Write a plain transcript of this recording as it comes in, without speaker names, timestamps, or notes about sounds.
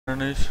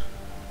Carnies.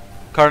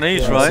 Carnies,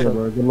 Yeah, right? so,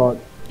 bro. Good luck.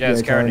 Yeah,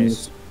 it's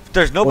Carnies.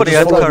 There's nobody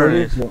at Well,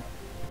 Carnies.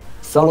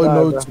 Follow die,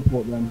 mode bro.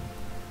 support them.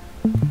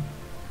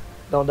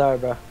 Don't die,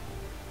 bro.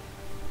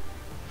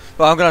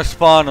 But I'm gonna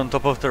spawn on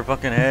top of their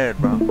fucking head,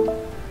 bro.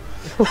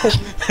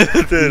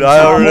 Dude,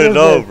 I already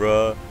know,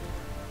 bro.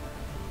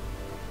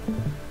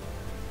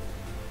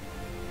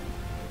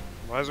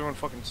 Why is everyone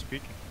fucking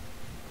speaking?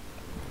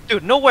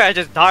 Dude, no way I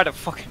just died and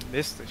fucking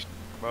missed this,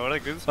 bro.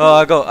 Like this. Oh,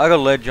 I got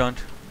legend.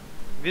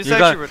 This You,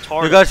 actually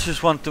retarded. you guys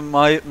just want to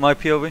my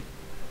POV?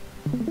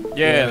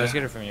 Yeah, let's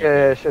get it from you.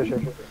 Yeah, sure.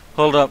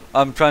 Hold up,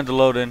 I'm trying to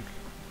load in.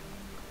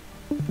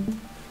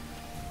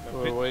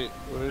 Wait,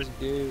 where's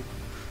Gabe?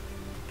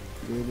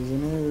 Gabe is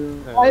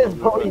in here. Why is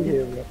Pony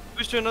here, bro?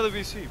 Switch to another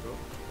VC,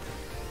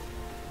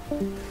 bro.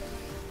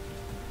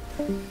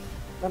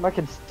 Man, I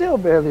can still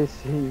barely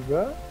see you,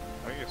 bro.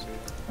 I guess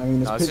it. I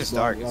mean, No, it's pitch just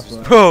black, dark, it's that's just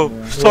right. Bro,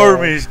 Yeah.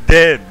 Stormy's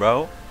dead,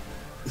 bro.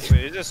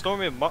 Wait, is it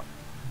Stormy a mod?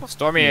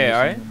 Stormy A,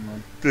 alright?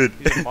 Dude,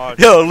 He's a mod.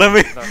 yo,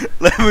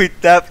 let me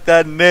tap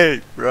that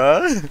nade,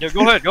 bro. Yeah,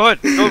 go ahead. Go.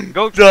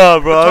 Nah,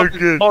 bro, Go I'm touch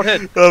his good. bald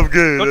head. I'm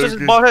good. Go I'm touch his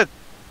good. bald head.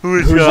 Who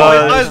is Who's Oh, he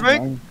John? dies, that?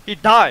 man. He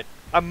died.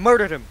 I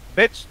murdered him,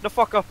 bitch. The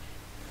fuck up.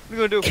 What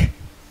you gonna do?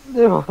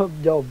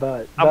 Yo,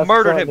 but I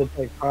murdered starting him. to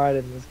take pride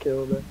in this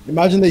kill, man.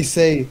 Imagine they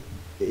say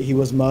he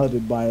was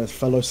murdered by a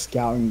fellow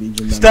scouting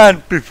legion member.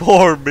 Stand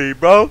before me,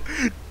 bro.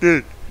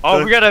 Dude.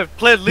 Oh, we gotta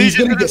play He's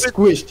Legion. gonna get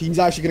squished. He's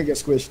actually gonna get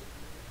squished.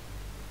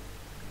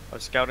 A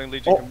scouting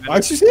Legion. Oh, commander.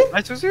 Ice is here?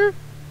 Ice was here?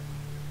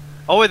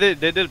 Oh wait,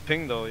 they did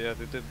ping though. Yeah,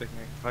 they did ping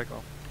me.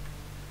 Pyco.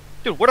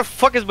 Dude, where the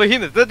fuck is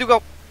Behemoth? Let you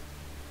go.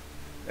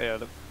 Yeah.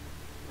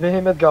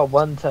 Behemoth got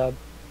one tap,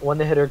 one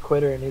hitter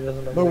quitter, and he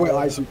doesn't know. No way,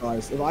 Ice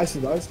dies. If Ice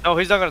dies, No,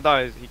 he's not gonna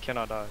die. He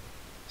cannot die.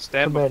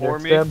 Stand Commander, before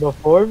me. stand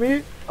before me?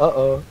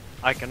 Uh-oh.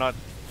 I cannot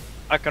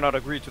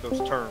agree to those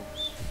terms.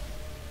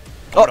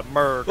 Oh. I'm gonna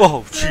murder.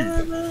 Oh, gee.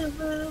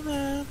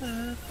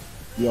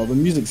 yo, the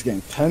music's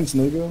getting tense,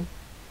 nigga.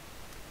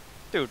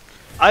 What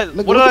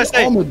Look did I at the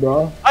say? armor,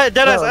 bro. I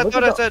deadass. Bro, I look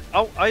thought at I said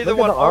I either Look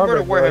want at the armor or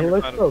armor, bro. He Warhammer.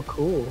 looks Commander. so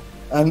cool.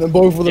 And then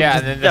both of them. Yeah,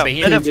 and then the Yeah,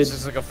 Behemoth and then- is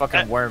just like a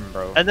fucking worm,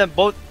 bro. And then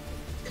both.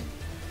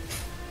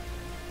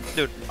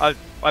 Dude,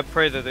 I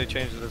pray that they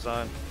change the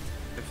design.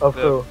 If Of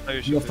who? how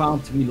you should You're do.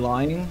 found to be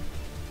lying.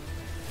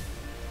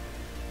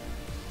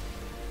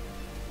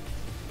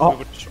 Oh,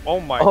 Oh. oh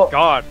my Oh.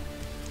 god.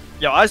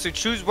 Yo, I should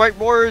choose right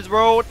words,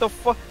 bro. What the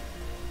fuck?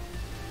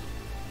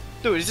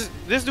 Dude, it's just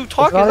this dude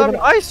talking not is even-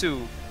 not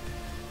Isu.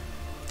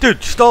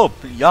 Dude, stop.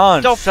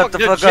 Jan, Yo, shut the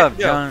dude, fuck shit, up,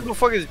 yeah, John. Who the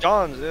fuck is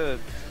John's? Yeah,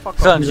 fuck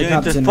Son, off. He's you a need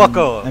to captain fuck in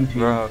up, MP.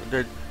 bro.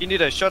 Dude, You need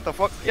to shut the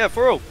fuck. Yeah,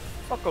 for real.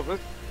 Fuck up. Let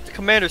the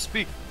commander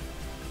speak.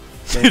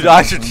 dude,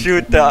 I should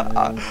shoot the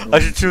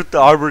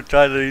armor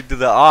titan into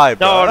the eye,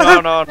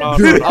 bro. No.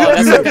 Dude, Oh,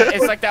 that's like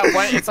that,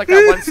 it's like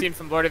that one scene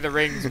from Lord of the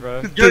Rings,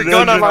 bro. You're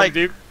gonna Dude, like,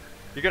 you're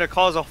gonna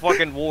cause a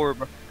fucking war,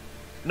 bro.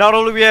 Not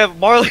only we have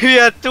Marley, we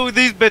have two of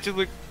these bitches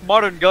with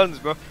modern guns,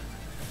 bro.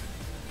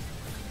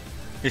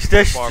 Is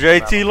this Far from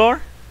JT that.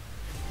 lore?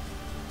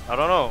 I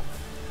don't know.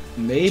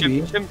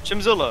 Maybe.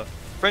 Chimzilla,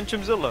 friend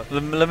Chimzilla.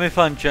 Let me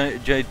find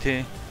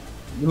JT.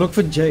 Look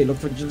for J. Look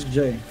for just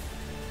J.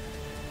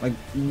 Like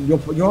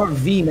your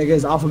V, nigga,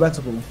 is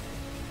alphabetical. It's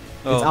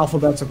Oh,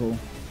 alphabetical.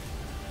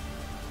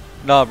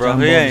 nah, bro,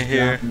 he Jam ain't Bombs,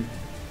 here. Jam.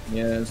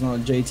 Yeah, it's not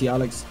JT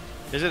Alex.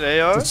 Is it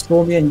AR? It's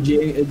Stormy and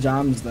J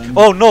Jams then.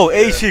 Oh no,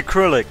 AC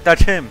Acrylic.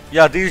 That's him.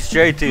 Yeah, this is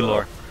JT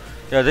lore.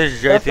 Yeah, this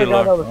is That's the JT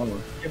guy that lore.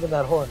 was giving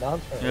that whole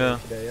announcement Yeah.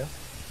 today, yeah?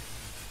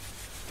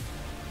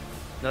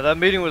 No, that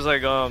meeting was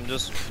like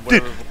just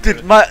Dude,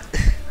 whatever.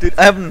 dude,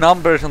 I have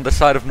numbers on the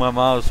side of my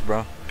mouse,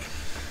 bro.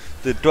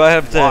 Dude, do I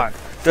have Why?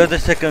 the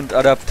second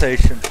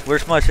adaptation?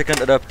 Where's my second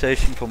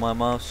adaptation for my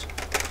mouse?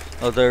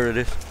 Oh, there it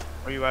is.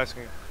 What are you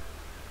asking?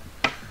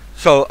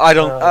 So I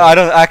don't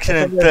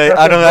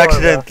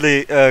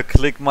accidentally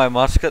click my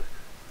musket.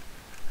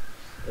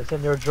 It's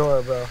in your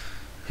drawer, bro.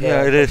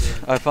 Yeah, it it's is.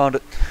 I found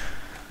it.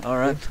 All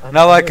right. I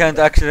Now know I it. can't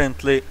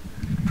accidentally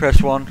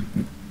press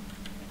one.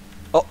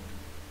 Oh.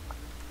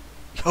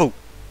 Yo.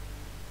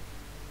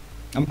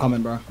 I'm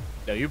coming, bro.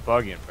 Yo, you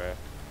bugging, bro.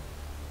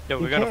 Yo,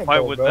 You we're gonna can't fight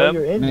go, with bro. them.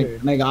 You're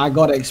injured. Nigga, I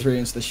gotta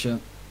experience this shit.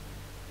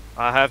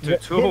 I have to You're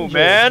too, injured,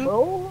 man.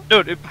 bro.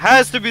 Dude, it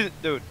has to be.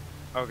 Dude.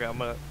 Okay, I'm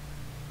gonna.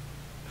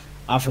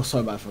 I feel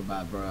so bad for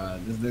bad, bro.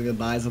 This nigga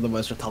dies in the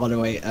most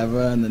retarded way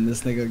ever, and then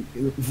this nigga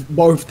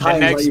both times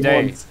next that he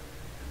day. wants.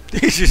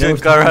 This isn't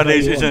Those times that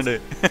Karanis, he isn't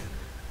wants. it?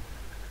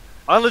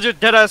 I legit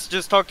deadass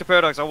just talked to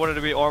Paradox. I wanted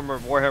to be armor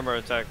Warhammer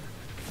attack.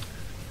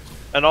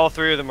 And all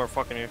three of them are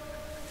fucking you.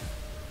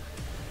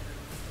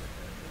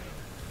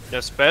 Yeah,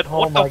 sped.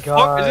 Oh What my the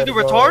fuck? Is it God,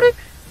 bro. retarded?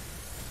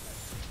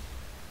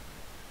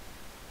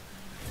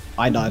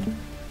 I died.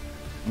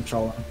 I'm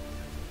trolling.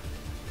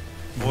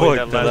 Void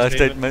that the last last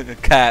statement.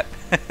 statement. Cat.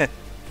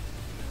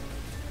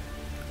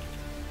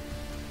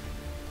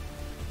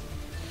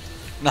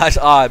 Nice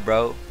eye,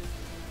 bro.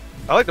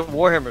 I like the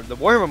Warhammer. The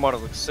Warhammer model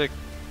looks sick.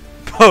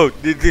 Bro,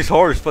 this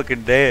horse is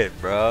fucking dead,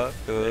 bro.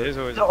 It is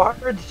always. The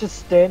armor's just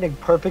standing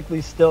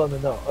perfectly still, and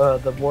then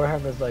the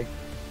Warhammer's like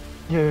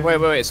Yeah.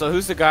 Wait. So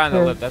who's the guy on the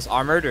Yeah. left? That's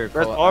armored or?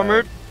 That's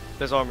armored.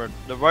 That's armored.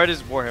 The right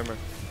is Warhammer.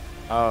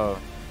 Oh.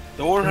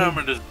 The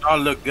Warhammer does not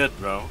look good,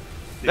 bro.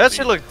 That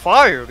shit look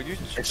fire. Are you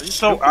It's so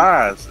stupid?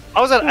 ass.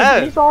 How was that Dude,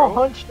 ass, he's all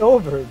bro? hunched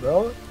over,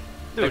 bro. Dude,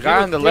 The he guy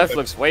looks on the left stupid.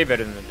 looks way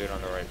better than the dude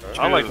on the right,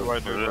 bro. I like the Dude,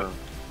 right for dude, bro. real.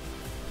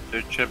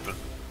 They're chipping.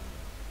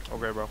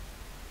 Okay, bro.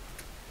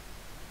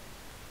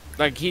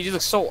 Like he just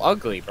looks so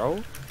ugly,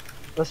 bro.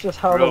 That's just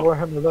how Bro. the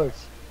Warhammer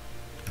looks.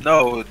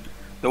 No,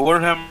 the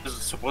Warhammer is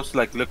supposed to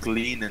like look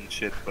lean and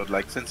shit, but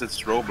like since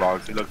it's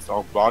Roblox, it looks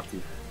all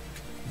blocky.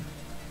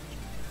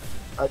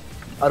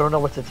 I don't know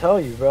what to tell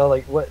you, bro.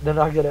 Like, what? They're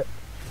not gonna.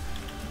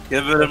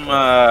 Give him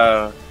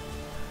Well,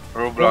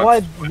 Roblox.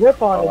 why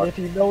rip on it if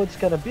you know it's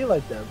gonna be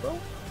like that, bro?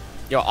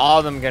 Yo, all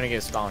of them gonna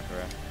get stomped, bro.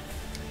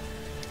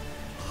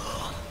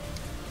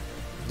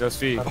 Those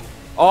feet.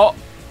 Oh,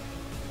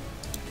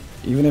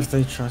 Even if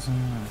they try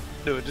something.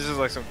 Dude, this is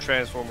like some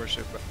Transformer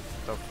shit, bro.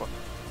 What the fuck?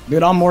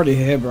 Dude, I'm already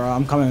here, bro.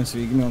 I'm coming to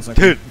you. Give me 1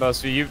 second. Dude.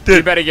 BuzzFeed, you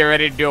Dude. better get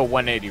ready to do a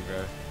 180, bro.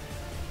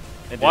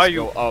 And Why just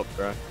you- go up,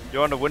 bro?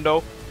 You on the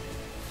window?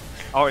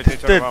 Oh, wait, they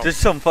turn Dude, around. this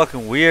is some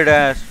fucking weird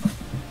ass.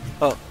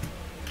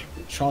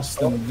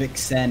 Charleston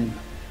Vixen.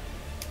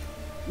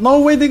 No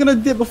way they're gonna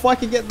dip before I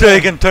can get there.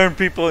 They can turn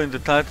people into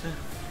Titan.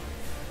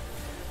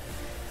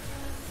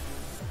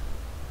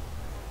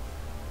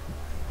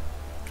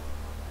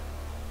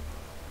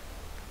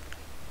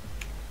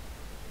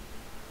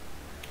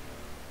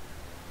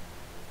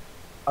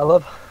 I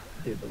love,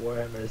 dude. The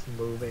Warhammer is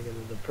moving and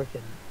then the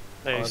freaking.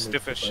 Hey, armor's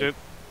stiff as just shit.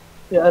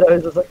 Yeah, I know.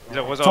 He's just like. He's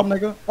like, what's Top up?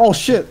 nigga. Oh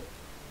shit.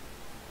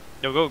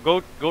 Yo,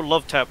 go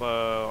love tap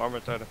Armor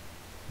Titan.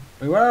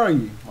 Wait, where are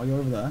you? Oh, you're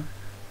over there.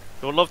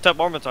 Go love tap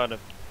Armor Titan.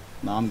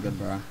 Nah, I'm good,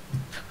 bro.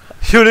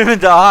 Shoot him in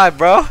the eye,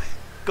 bro.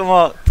 Come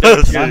on.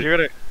 Yeah, you're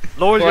gonna.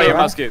 Lower Who are your your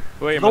musket?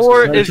 Who are your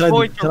Lord musket? is Can I do-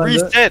 going to can I do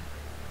it? reset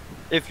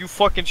if you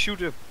fucking shoot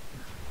him.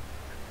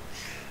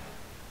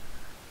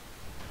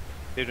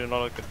 They do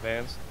not look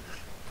advanced.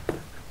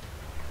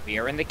 We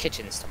are in the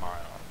kitchens tomorrow.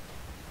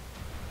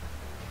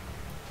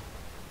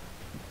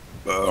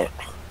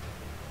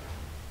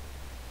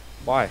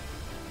 Why?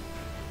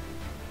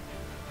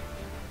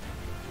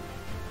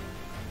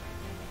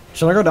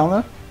 Should I go down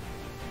there?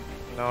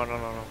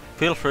 No.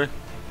 Feel free.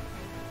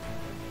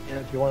 Yeah,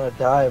 if you wanna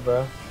die,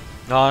 bro.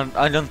 No,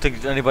 I don't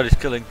think anybody's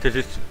killing. This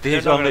is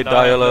They're not only gonna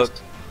die dialogue.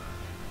 unless-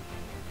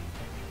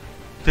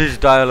 This is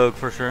dialogue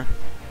for sure.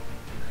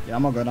 Yeah,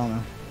 I'm gonna go down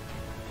there.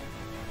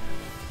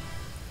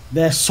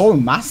 They're so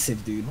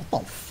massive, dude. What the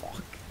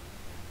fuck?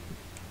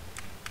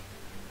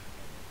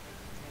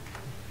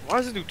 Why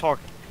is this dude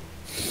talking?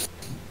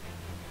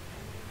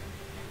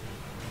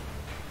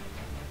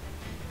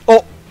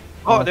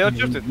 Oh, they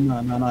unshifted.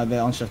 No,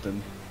 they're unshifted.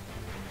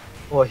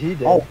 Well, he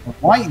did. Oh,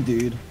 white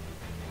dude.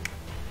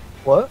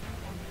 What?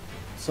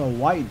 So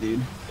white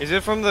dude. Is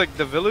it from the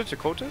village, the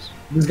Kotas?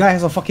 This guy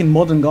has a fucking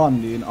modern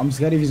gun, dude. I'm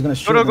scared if he's gonna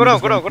shoot. Go down, him, go down,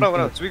 he's go gonna down, go down, go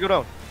kill. down. So we go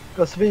down.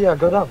 Go Svi, yeah,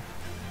 go down.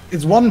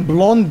 It's one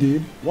blonde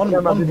dude. One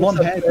Yeah, man, they just blonde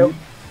said hair stay- dude.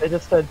 They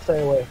just said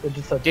stay away. They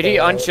just said. Did stay he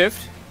away.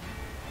 unshift?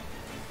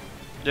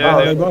 Yeah, Oh,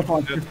 they, they both they,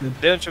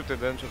 unshifted. they unshifted,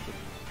 they unshifted.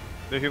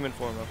 They're human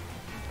form now.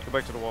 Go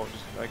back to the wall,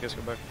 just, I guess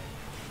go back.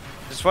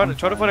 Just try to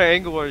find an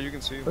angle where you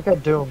can see. Look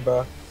at Doom,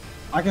 bro.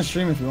 I can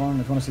stream if you want.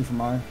 If you want to see from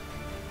my.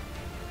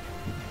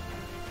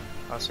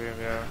 I see him,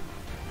 yeah.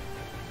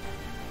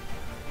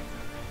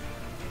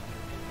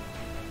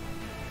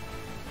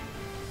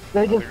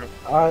 They just.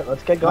 Alright,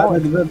 let's get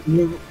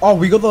going. Oh,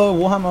 we got the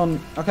Warhammer on.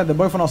 Okay, they're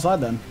both on our side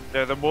then.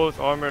 Yeah, they're both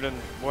armored and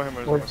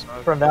Warhammer is on Or, the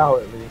side. for now,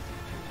 at least.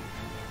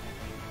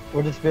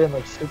 We're just being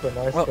like super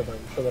nice Well- to them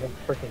so they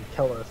don't freaking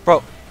kill us.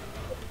 Bro.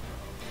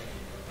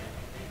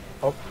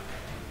 Oh.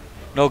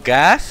 No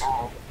gas?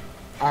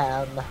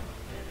 But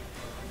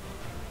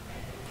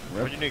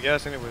you need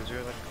gas anyways,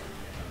 you're like...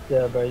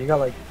 Yeah, bro, you got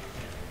like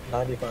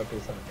 95%.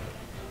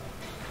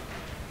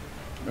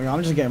 Okay,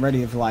 I'm just getting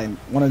ready if like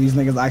one of these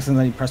niggas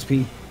accidentally press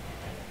P.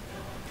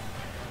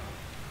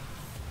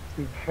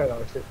 Keep head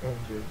out shit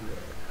injured,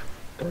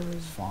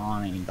 It's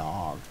fine,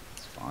 dog.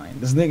 It's fine.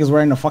 This nigga's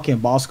wearing a fucking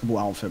basketball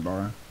outfit,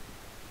 bro.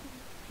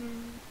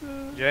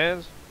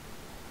 Jazz?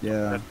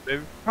 Yeah.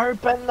 Baby?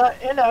 Open the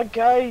inner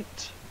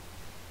gate!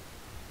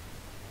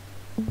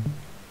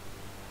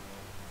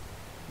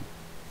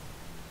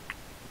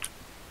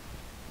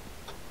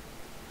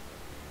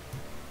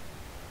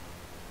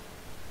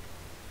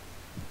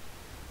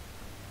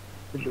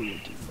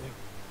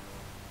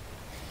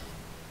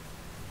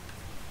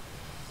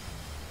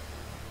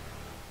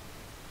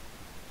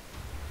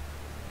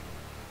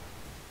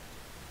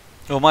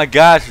 Oh, my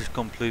gas is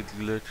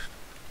completely glitched.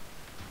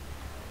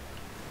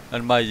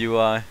 And my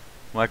UI.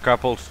 My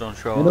crapples don't It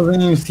show up.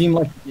 doesn't even seem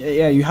like.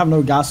 Yeah, you have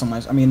no gas on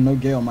my. I mean, no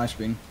gear on my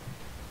screen.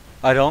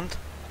 I don't?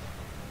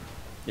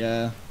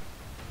 Yeah.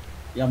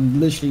 You have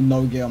literally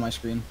no gear on my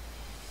screen.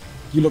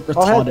 You look Oh,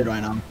 retarded hey.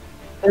 right now.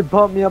 They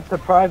bumped me up to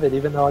private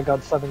even though I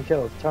got 7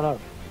 kills. Turn up.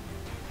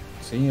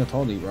 See, I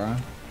told you, bro.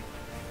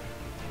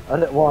 I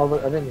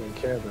didn't even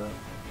care though.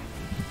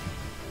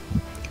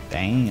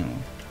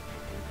 Damn.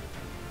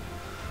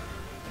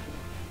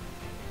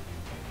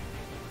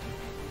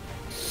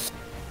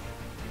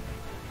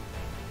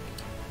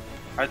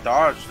 I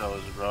dodged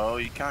those, bro.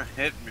 You can't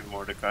hit me,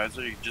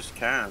 Mordekaiser. You just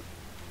can't.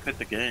 Hit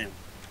the game.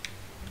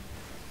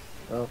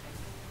 Oh,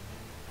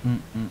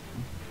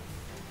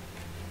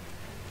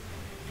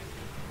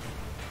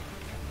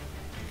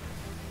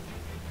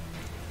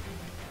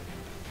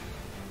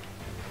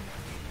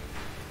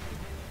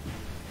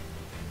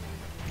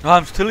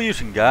 I'm still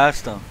using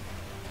gas though.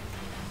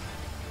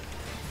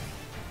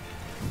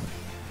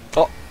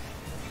 Oh,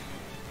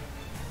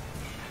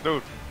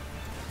 Dude,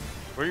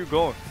 where you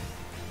going?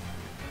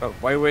 Bro,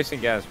 why are you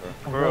wasting gas,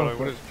 bro? Bro, like,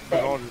 what is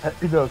all this?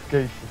 The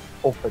gate is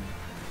open.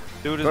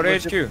 Dude, Go to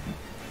is HQ.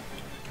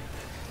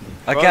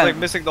 I like can't.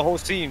 missing the whole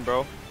scene,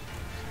 bro.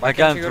 I can't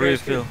can't you go to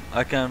refill.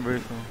 I can't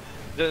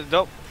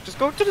refill. Just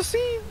go to the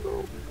scene,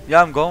 bro.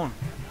 Yeah, I'm going.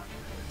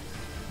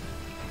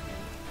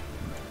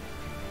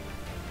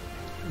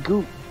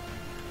 Goop.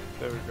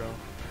 There we go.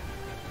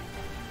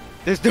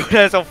 This dude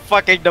has a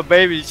fucking the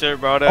baby shirt,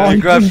 bro. Oh, he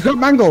grabs- got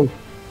mango.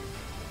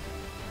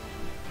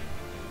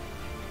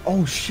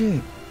 Oh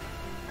shit.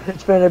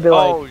 It's gonna be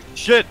like, Oh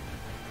shit!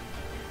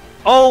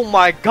 Oh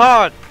my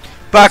god!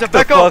 Back Is it the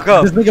back up? fuck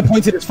up. This nigga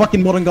pointed his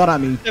fucking modern gun at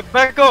me. Get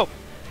back up!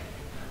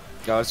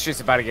 Yo, it's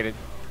just about to get it.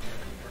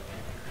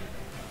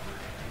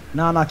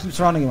 Nah, keep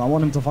surrounding him. I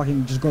want him to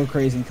fucking just go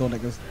crazy and kill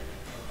niggas.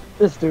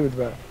 this dude,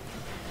 bro.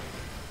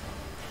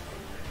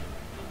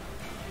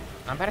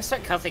 I'm about to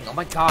start cuffing. Oh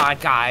my god,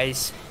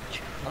 guys.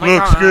 Oh my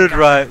Looks god, good, guys.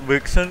 right,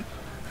 Vixen?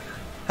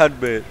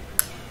 Headbit.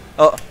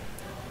 Oh,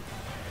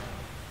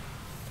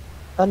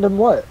 And then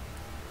what?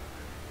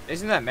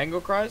 Isn't that Mango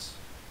Cries?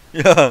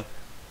 yeah.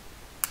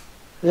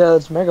 Yeah,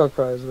 it's Mega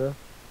Cries, bro.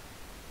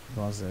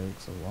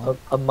 So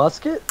A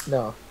musket?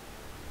 No.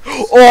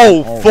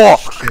 Oh, fuck!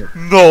 shit.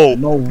 No!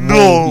 No way,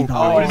 No! he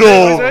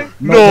died.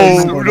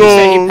 No! No,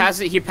 No!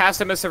 He passed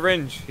him a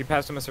syringe. He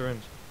passed him a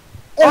syringe.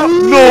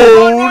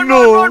 No!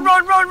 No!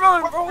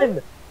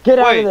 Run! Get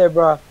out Wait. of there,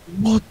 bro.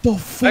 What the Back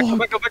fuck? up,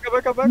 back up, back up,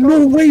 back up, back up!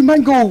 No way,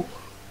 mango.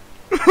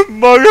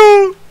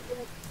 Mario!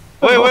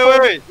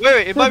 Wait!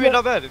 It might be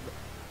not bad.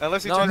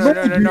 Unless he No, turns. no,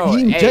 no, no, no. He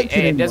Hey, injected hey,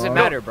 it him, doesn't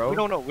bro. matter, bro. We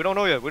don't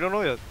know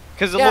yet.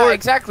 Cause the Yeah, lore,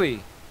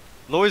 exactly.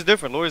 lore is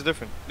different.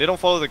 They don't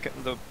follow the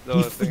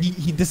thing.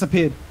 He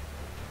disappeared.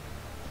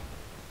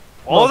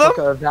 All of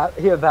them? Motherfucker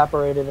he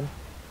evaporated him.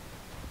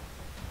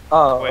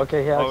 Oh, Wait,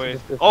 okay, he oh, actually wait.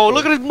 just disappeared. Oh,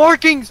 look at his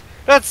markings!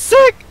 That's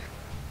sick!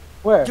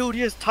 Where? Dude,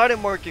 he has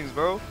Titan markings,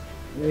 bro.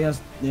 Yeah,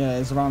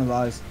 it's around his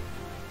eyes.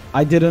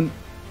 I didn't.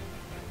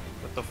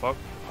 What the fuck?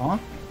 Huh?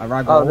 I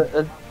rag Oh,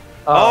 roll.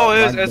 Oh,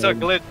 my it's a God.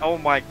 glitch. Oh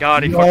my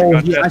god, he fucking No,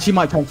 got he that. actually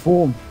might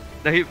transform.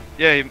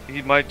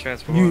 He might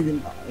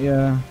transform.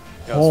 Yeah.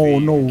 Yo, Oh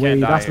Speed, no you can't way,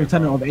 die that's here,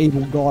 Lieutenant bro. of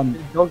Abel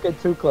gone. Don't get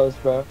too close,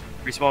 bro.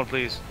 Respawn,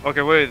 please.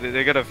 Okay, wait,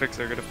 they gotta fix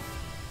it.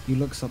 He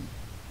looks up.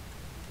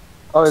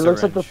 Oh, he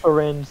looks at the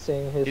Syringe. syringe,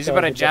 seeing his. He's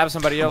about to target. jab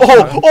somebody else.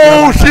 Oh, bro.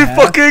 oh, she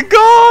fucking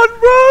gone,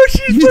 bro!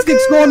 She's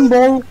Mystic's gone,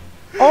 bro.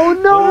 Oh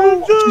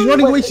no! She's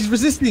running away. Wait. She's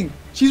resisting.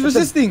 She's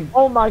resisting.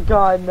 Oh my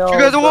god, no. You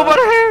guys know what bro.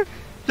 about hair?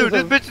 Dude,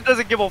 He's this bitch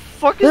doesn't give a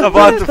fuck. This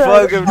about bitch to said-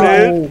 fuck him, dude.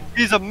 No.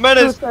 He's a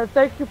menace. Dude,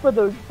 thank you for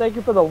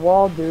the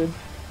wall, dude.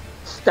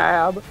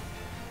 Stab.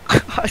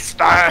 I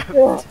stab.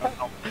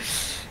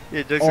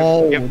 Yeah, Jason.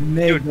 Oh, yeah, dude,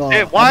 nigga.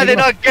 hey, why I are they think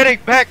not getting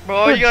back,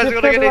 bro? Dude, You guys are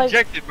just gonna get gonna, like-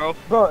 injected, bro.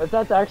 Bro, if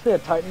that's actually a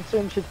Titan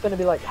syringe, it's gonna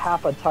be like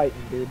half a Titan,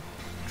 dude.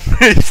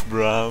 It's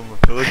Bram.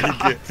 Look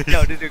at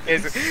Yo,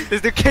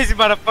 this dude Casey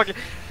about to fucking.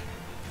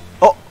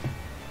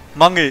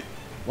 Mangi.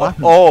 What?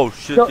 Oh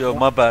shit, Yo- yo,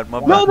 my bad.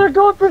 No, they're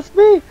going for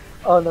speed!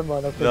 Oh, never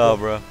mind. Okay, Nah, good.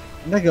 bro.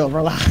 Nigga,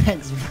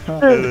 relax, bro.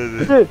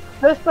 Dude,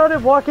 they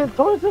started walking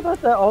towards him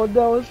at that. Oh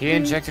no, it's He speed.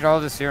 injected all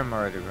the serum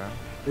already,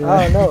 bro.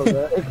 I don't know,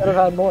 bro. It could have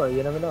had more.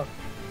 You never know.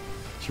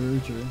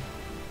 True.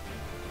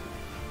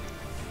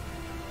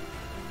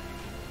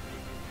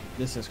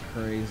 This is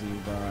crazy,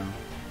 bro.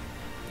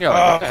 Yo,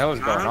 what the hell is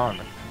going on?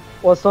 Man?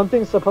 Well,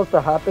 something's supposed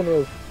to happen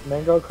with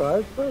Mango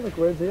Cries, bro. Like,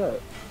 where's he at?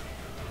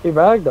 He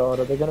ragdolled.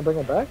 Are they gonna bring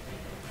him back?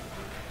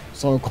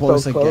 So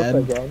close, So close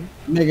again.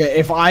 Nigga,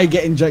 if I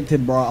get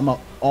injected, bro, I'm up.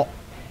 Oh,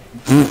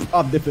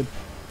 I'm dipping.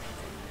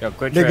 Yo,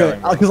 quit trailing,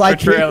 Nigga, bro. because I Quit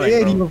came trailing,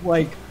 in, he bro. was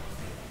like,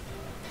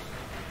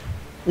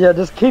 Yeah,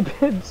 just keep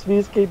it.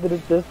 Speed's keeping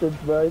his distance,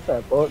 bro. He's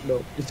like, oh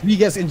no. if he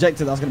gets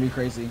injected, that's gonna be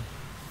crazy.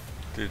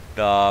 Dude,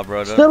 nah,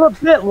 brother. Still a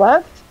bit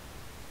left.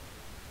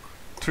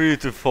 3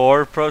 to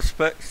 4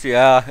 prospects,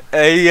 yeah.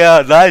 Hey,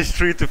 yeah, nice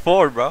 3 to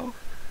 4, bro.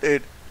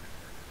 Dude,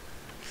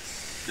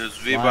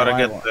 Just we Why, better why,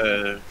 get why?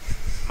 the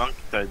monkey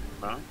titan,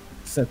 bro.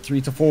 Said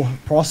 3 to 4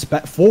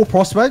 4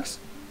 prospects.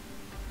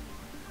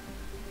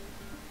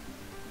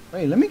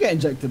 Wait, let me get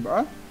injected,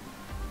 bro.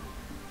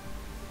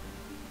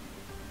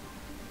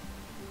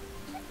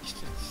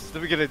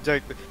 Let me get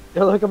injected.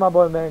 Yo, look at my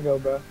boy Mango,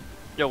 bro.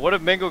 Yo, what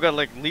if Mango got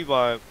like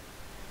Levi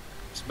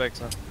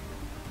specs on?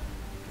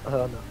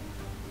 Oh no.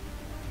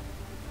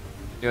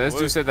 Yo, this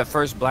dude said the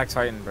first Black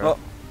Titan, bro. Oh.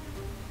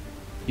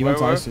 He went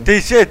to Where? ISU.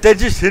 they said they're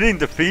just hitting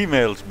the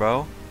females,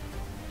 bro.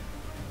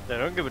 They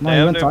don't give a No, he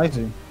damn. went to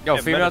They- ISU. Yo,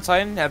 Yeah, female menace.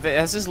 Titan?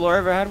 Has this lore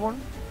ever had one?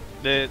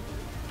 they-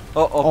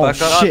 Oh, Oh back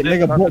up. shit,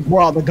 nigga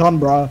brought out the gun,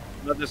 bro.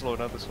 Not this low,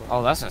 not this low.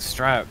 Oh, that's a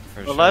strap for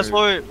The sure. last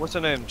low, what's her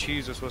name?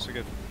 Cheese is supposed to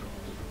get.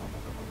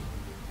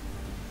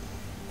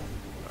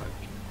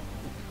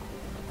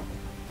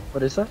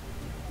 What is that?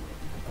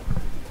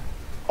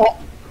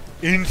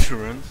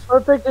 Insurance.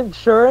 Perfect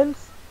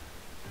insurance?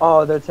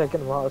 Oh, they're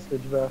taking him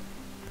hostage, bro.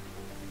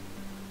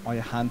 Are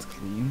your hands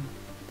clean?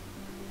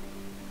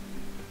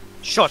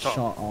 Shut up.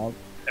 Shut up.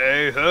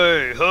 Hey,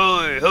 hey,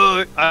 hey,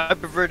 hey. I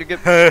prefer to get.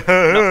 Hey,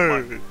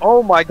 No, hey.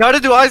 Oh my god, to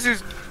do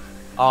ISIS.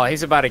 Oh,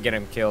 he's about to get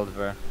him killed,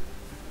 bro.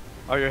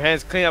 Are your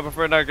hands clean? I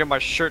prefer not to get my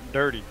shirt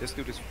dirty. This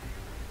dude is.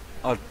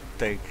 I'll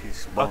take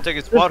his I'll spot. take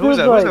his This spot. Who's dude's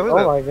that? Who's like, that? Who's oh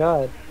that? my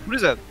god. What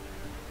is that?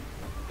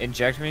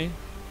 Inject me?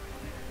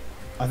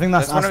 I think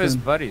that's, That's one of his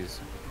Aston. buddies.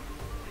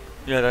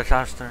 Yeah, that's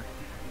Aston.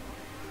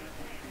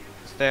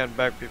 Stand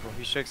back, people.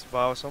 He shakes the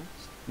bar or something.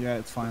 Yeah,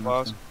 it's fine.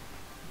 Boss. Aston.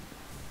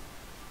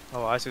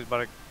 Oh, ISIS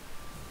about to.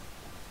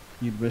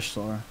 You'd wish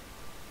so.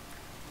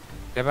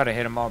 They about to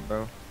hit him up,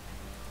 bro.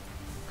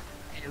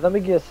 Hey, let me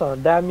get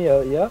some. Damn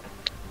you, yeah?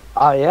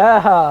 Oh,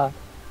 yeah.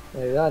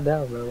 Hey,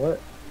 goddamn, bro. What?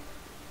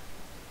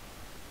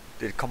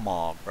 Dude, come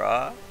on,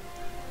 bruh.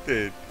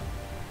 Dude.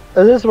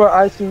 Is this where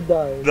ISU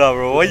died? Nah,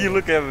 bro, why you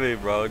look at me,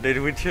 bro?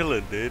 Dude, we're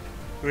chilling, dude.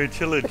 We're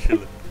chilling.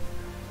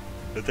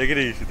 Take it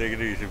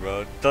easy, bro.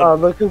 Oh,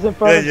 Don't... look who's in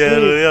front of me.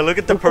 yeah, look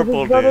at the Look who's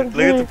purple in front dude. of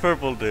Look at me. the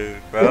purple dude,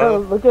 Yeah, bro.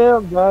 look at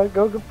him, bro.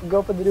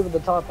 Go for the dude with the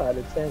top hat.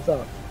 It stands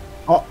out.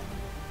 Oh.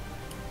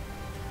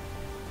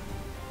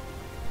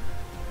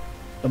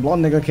 The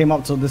blonde nigga came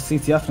up to this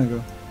CTF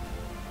nigga.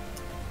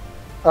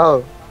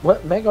 Oh,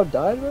 what? Mango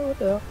died, bro? What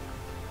the hell?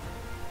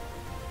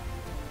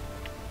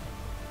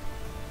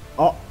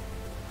 Oh.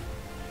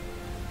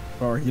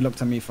 Bro, he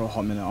looked at me for a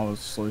hot minute. I was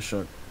so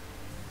shook.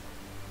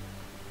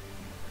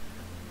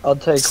 I'll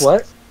take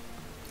what?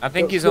 I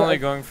think he's Yeah. only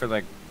going for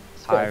like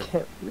This guy high.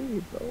 can't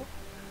read, bro.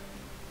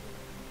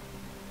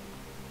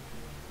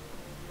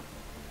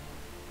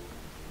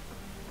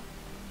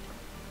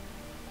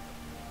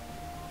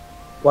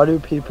 Why do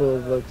people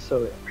look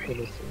so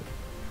innocent,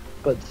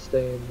 but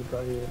stained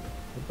by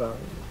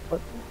what?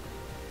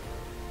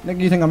 Nigga,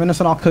 you think I'm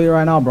innocent? I'll kill you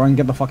right now, bro, and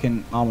get the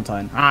fucking armor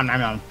tied.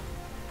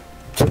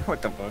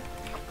 What the fuck?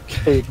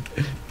 Hey,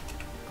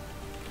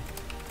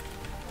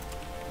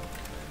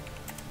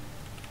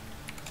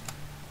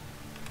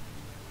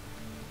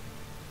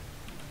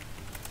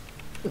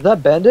 is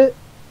that Bandit?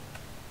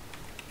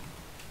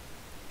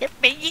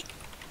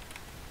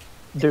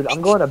 Dude,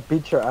 I'm going to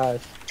beat your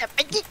ass.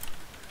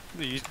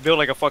 You build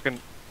like a fucking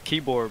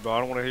keyboard, bro. I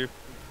don't want to hear.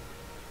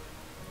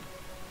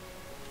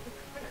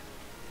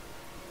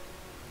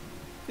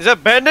 Is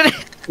that Bandit?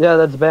 Yeah,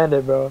 that's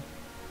Bandit, bro.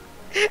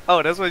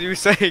 Oh, that's what you were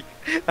saying.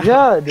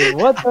 Yeah, dude,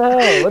 what the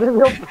hell? What is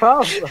your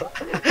problem?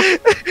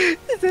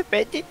 Is that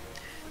Bandit?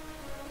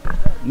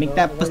 Make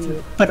that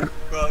pussy.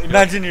 Bro,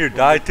 imagine you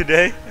died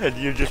today and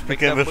you just Make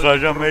became that a pussy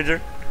sergeant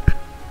major.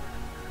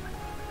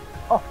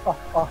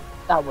 Oh,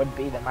 that would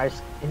be the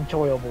most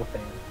enjoyable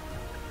thing.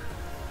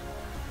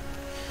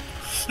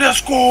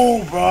 Let's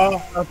go,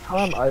 bro. That's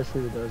time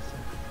Isley does.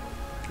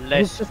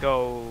 Let's just-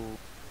 go.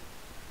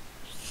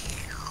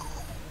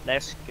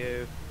 Let's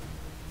go.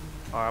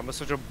 Alright, I'm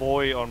such a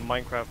boy on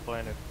Minecraft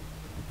planet.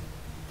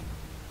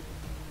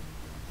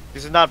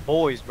 This is not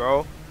boys,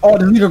 bro. Oh,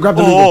 the nigga grabbed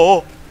the nigga.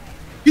 Oh,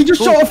 He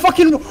just shot a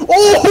fucking.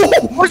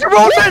 Oh! He's a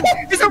roadman!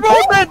 He's a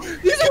roadman!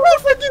 He's a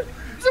roadman!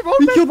 He's a He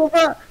roadman! killed the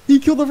rat. He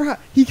killed the rat.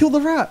 He killed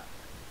the rat.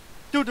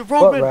 Dude, the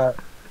What roadman! rat?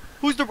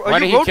 Who's the? Why Are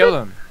did you he kill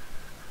roadman? him?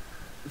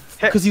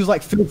 Because he was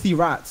like filthy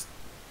rats.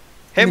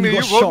 Hey, And me, then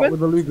are he you got shot roadman?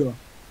 with a Luger.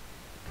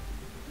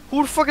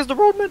 Who the fuck is the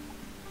roadman?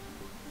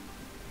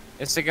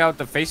 It's the guy with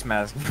the face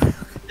mask.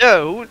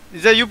 Yeah, who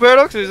is that? You,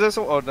 Paradox? Or is that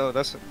some? Oh no,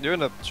 that's you're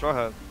in a straw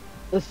hat.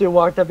 This dude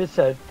walked up and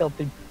said,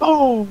 filthy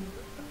boom!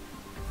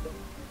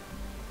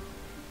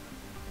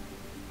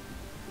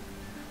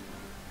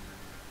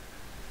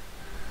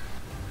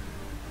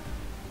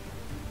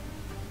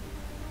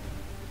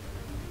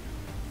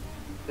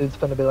 It's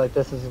gonna be like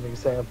this as an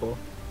example.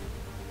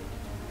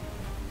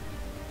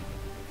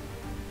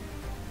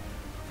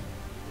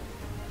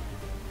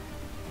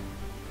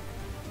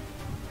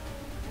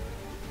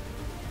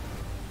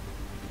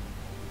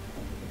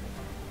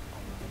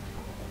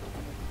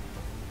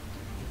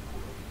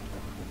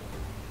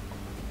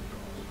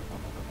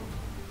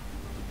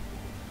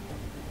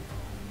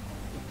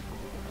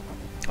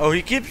 oh,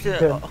 he keeps.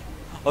 Okay.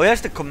 Oh, he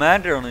has the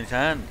commander on his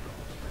hand.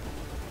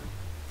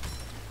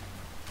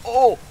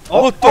 Oh,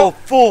 Oh, what the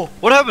fuck?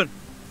 What happened?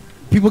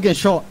 People get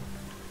shot.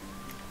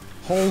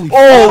 Holy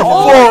Oh,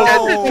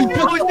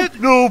 fuck. fuck! Oh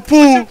shit! No,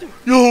 Pooh!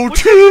 Yo, What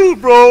chill,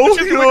 bro!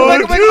 Go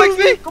back, go back,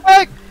 chill. go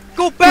back!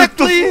 Go back, What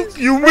the please! fuck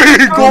you mean?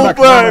 Go back, back!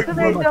 go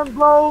Destination,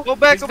 bro! Go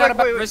back, He's go not back,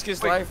 about wait, to wait, risk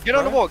his wait. life, Get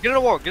on the bro. wall, get on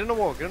the wall, get on the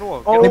wall, get on the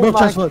wall. Oh They Get on, both my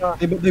transferred. God.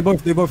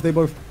 They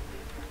both.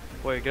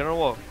 wait, get on the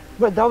wall.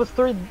 Wait, that was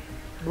 3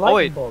 lightning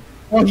wait. bulbs.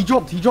 Oh, he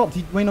dropped.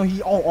 Wait, no,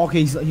 oh, okay,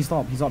 he's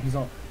up.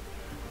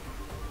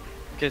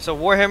 Okay, so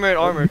Warhammer and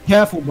armor. Be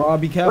careful, bro.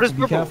 Be What is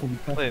careful. purple? Be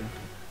careful. Wait,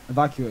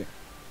 Evacuate.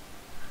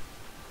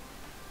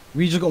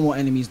 We just got more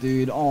enemies,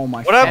 dude. Oh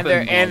my. What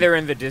happened? And they're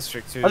in the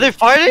district too. are they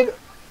fighting?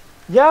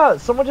 Yeah,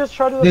 someone just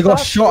tried to. They got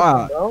assassinate shot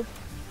him, at. bro.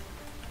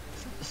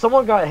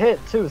 Someone got hit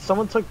too.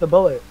 Someone took the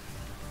bullet.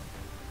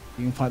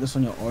 You can fight this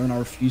on your own. I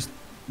refuse.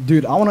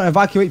 Dude, I want to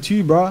evacuate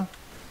too, bro.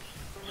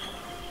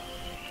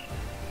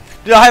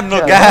 Dude, I have no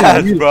Yeah,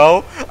 gas, yeah.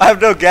 bro. I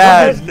have no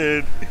gas,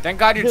 dude. Thank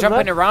God you're Dude, jumping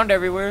let- around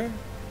everywhere.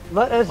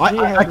 Let SG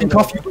I handle can it.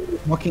 cuff you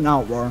fucking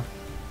out, bro.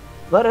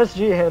 Let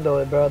SG handle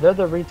it, bro. They're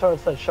the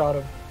retards that shot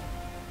him.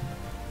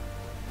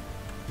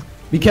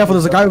 Be careful.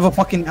 There's a guy with a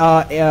fucking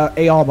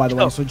AR, by the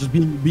way. So just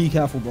be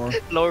careful, bro.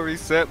 Low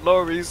reset, low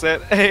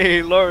reset.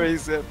 Hey, low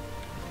reset.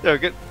 Yo,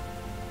 get.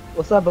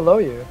 What's that below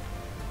you?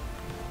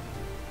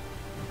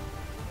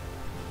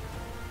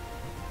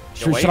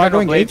 Yo, why you Should got I go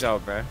no engage? blades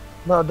out, bro?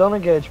 No, don't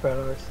engage,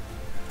 Paradox.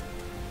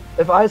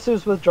 If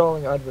Isu's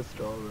withdrawing, I'd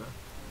withdraw, bro.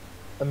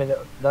 I mean,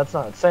 that's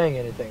not saying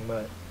anything,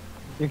 but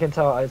you can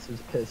tell Isu's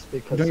pissed We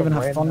because don't even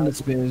some have random thunder ass-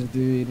 spears,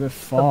 dude. We're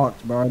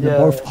fucked, bro. They're Yeah.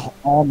 both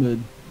armored.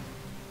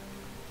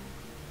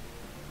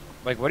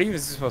 Like, what are you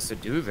supposed to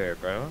do there,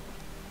 bro?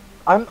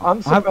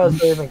 I'm surprised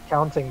they're even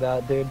counting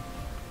that, dude.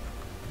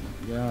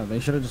 Yeah, they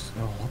should have just.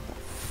 Oh, what the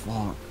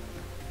fuck?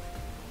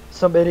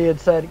 Some idiot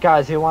said,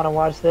 "Guys, you want to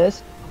watch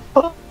this?"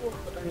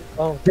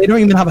 Oh, They don't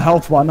even have a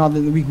health bar. No,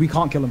 we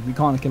can't kill him. We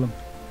can't kill him.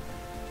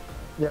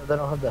 yeah, they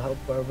don't have the health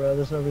bar, bro.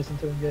 There's no reason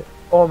to engage.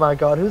 Oh my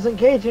God, who's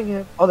engaging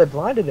him? Oh, they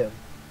blinded him.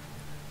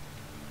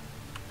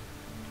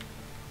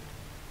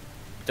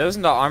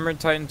 Doesn't the armored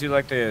titan do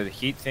like the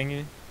heat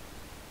thingy?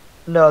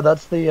 No,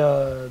 that's the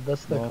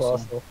Colossal.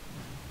 colossal.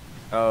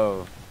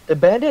 Oh,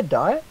 Did Bandit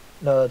die?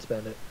 No, that's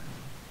Bandit.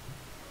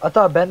 I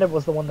thought Bandit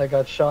was the one that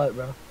got shot,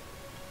 bro.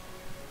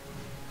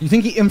 You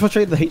think he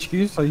infiltrated the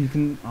HQ so you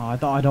can? Oh,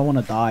 I don't want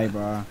to die,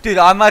 bro. Dude,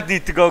 I might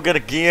need to go get a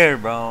gear,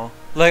 bro.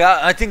 Like,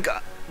 I think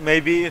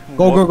maybe.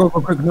 Go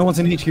quick! No one's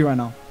in HQ right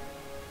now.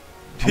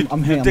 Dude,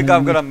 I'm here, you think I'm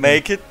I'm here. gonna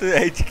make it to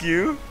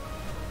HQ?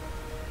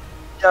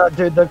 Yeah,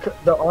 dude,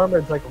 the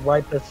armored's like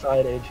right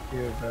beside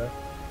HQ, bro.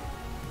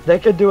 They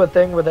could do a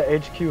thing where the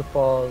HQ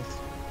falls.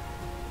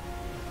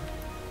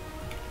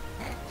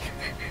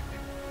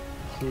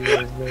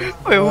 Jesus, Wait,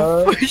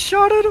 bro. we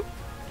shot at him.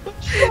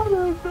 Shut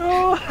up,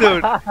 bro.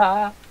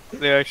 Dude.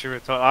 They actually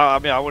retarded. I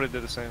mean, I would have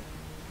did the same.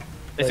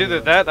 It's There either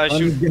you go. that I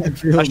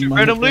shoot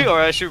randomly or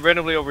I shoot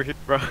randomly over here,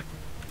 bro.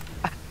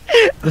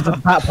 There's a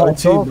bat part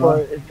It's too, going for bro.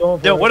 it. It's going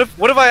for Yo, it.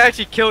 what if I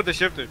actually killed the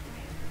shifter?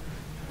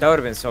 that would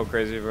have been so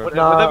crazy, bro. What-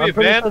 Nah, would that be I'm a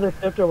pretty ban? sure the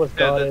shifter was Yeah,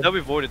 guarded. that'll be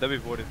voided. That'll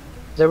be voided.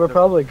 They were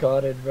probably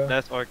guarded, bro.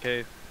 That's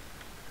arcade.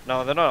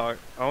 No, they're not.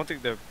 I don't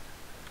think they're.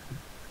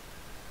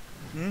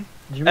 Did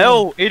you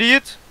L,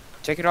 idiot.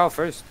 Check it out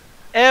first.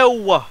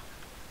 L.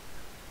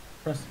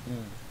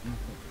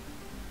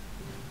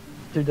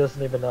 Dude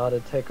doesn't even know how to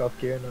take off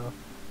gear now.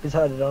 He's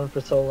had it on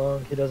for so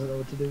long, he doesn't know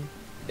what to do.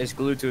 It's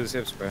glued to his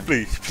hips, bro.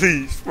 Please,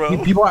 please,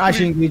 bro. People are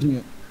actually engaging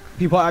it.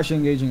 People are actually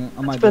engaging it.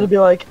 I might It's gonna do be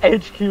like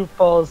HQ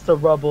falls to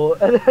rubble,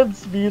 and then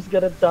Smee's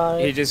gonna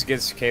die. He just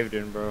gets caved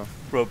in, bro.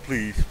 Bro,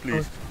 please,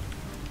 please.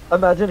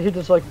 Imagine he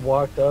just like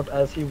walked up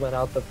as he went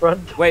out the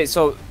front. Wait,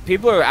 so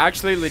people are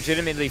actually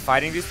legitimately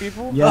fighting these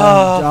people? Yeah,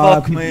 Oh,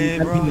 fuck people- me,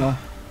 bro. people-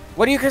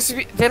 What do you guys?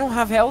 They don't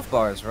have health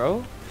bars,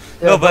 bro.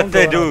 Yeah, No, but don't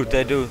they go do, out they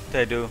there. do,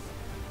 they do.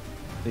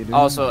 They do.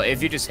 Also,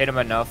 if you just hit them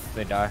enough,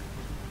 they die.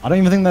 I don't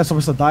even think they're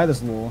supposed to die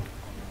this law.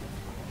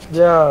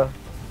 Yeah.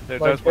 They're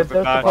Like, not supposed if to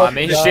they're die. Well, I supposed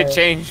mean, Yeah. shit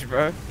changed,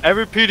 bro.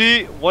 Every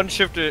PD, one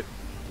shifter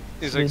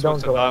is You like don't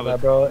supposed to go die on that,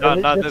 with. bro. Not-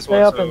 not Just this stay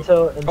one, up so- until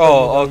Oh, you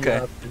know you okay.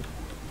 have to.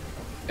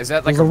 Is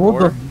that like Does a the wall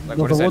reward? do, Like, does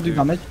what does the wall that do do?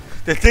 damage?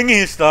 The thing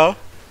is, though,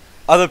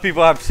 other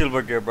people have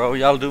silver gear, bro.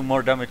 Y'all do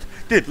more damage.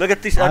 Dude, look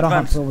at these I don't have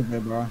advanced, silver gear,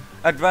 bro.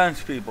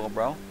 advanced people,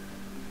 bro.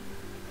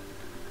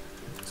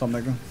 Some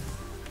nigga.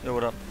 Yo,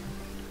 what up?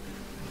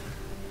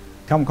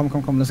 Come.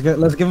 Let's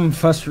give them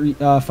first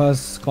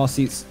class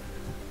seats,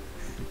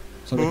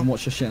 so they Who? can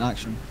watch this shit in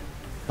action.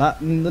 The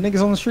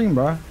niggas on the stream,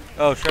 bro.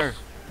 Oh, sure.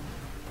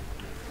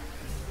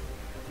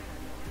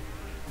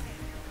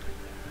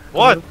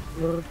 What?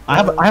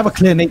 I have a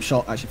clear nape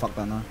shot. Actually, fuck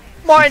that now.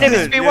 My name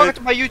is Dude, B. dude. Welcome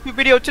to my YouTube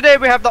video. Today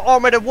we have the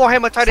Armored and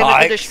Warhammer Titan in the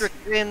Sykes.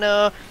 district in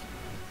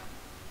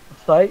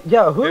Psych?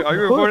 Yeah, who? Hey, are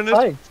you who recording this?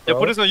 Sykes, Yeah, bro?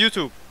 put this on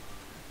YouTube.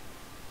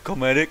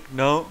 Comedic?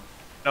 No.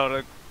 No, no.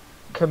 Yo,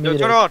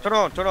 Comedic.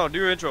 turn on. Do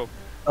your intro.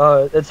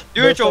 It's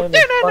Do your they're intro. saying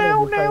it's funny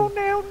No, because-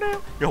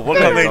 no. Yo,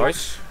 welcome in.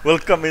 Guys,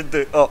 Welcome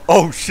into.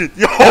 Oh shit.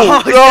 Yo,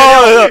 Oh,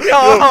 yo, shit,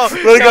 yo, welcome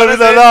yo, to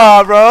that's it.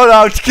 nah, bro. No,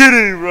 I'm just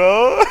kidding,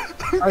 bro.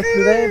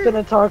 Actually, they ain't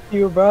gonna talk to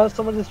you, bro.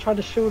 Someone just tried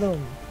to shoot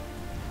him.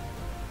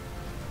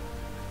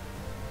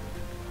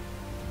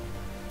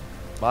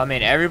 well, I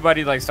mean,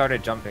 everybody like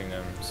started jumping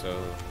them, so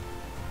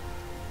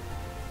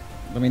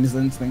I mean, it's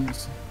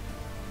instincts.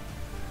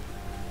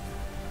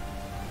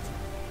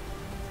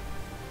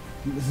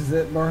 This is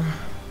it, bro.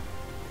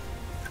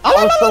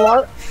 Oh,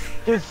 Salat,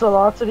 dude,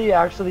 Salacity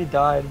actually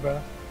died,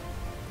 bro.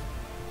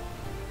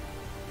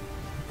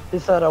 He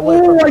said, "Away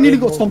Oh, from I nearly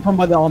got people." stomped on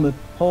by the armored.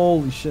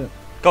 Holy shit.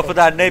 Go for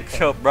that nape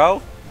shot,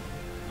 bro.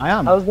 I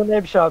am. That was the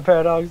name shot,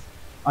 Paradox.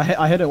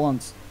 I hit it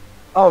once.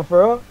 Oh, for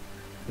real?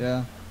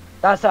 Yeah.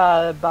 That's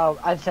about,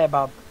 I'd say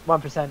about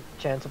 1%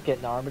 chance of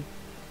getting armored.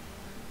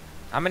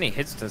 How many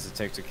hits does it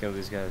take to kill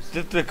these guys?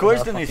 The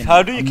question is, fucking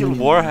how do you a kill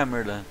million.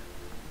 Warhammer then?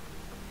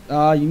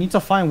 You need to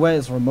find where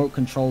its remote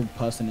controlled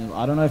person is.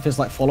 I don't know if it's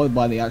like followed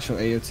by the actual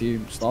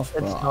AOT stuff,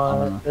 It's but I don't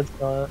not. know. It's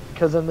not.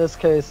 Because in this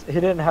case, he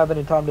didn't have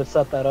any time to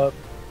set that up,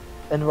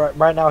 and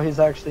right now he's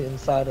actually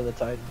inside of the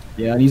Titan.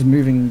 Yeah, and he's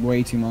moving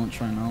way too much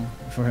right now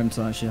for him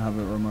to actually have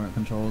it remote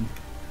controlled.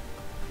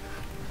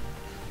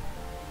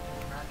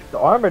 The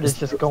armored is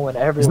just going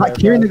It's everywhere. like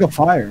Kieran bro. nigga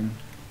firing.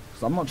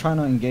 Cause I'm not trying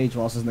to engage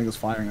whilst this nigga's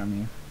firing at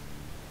me.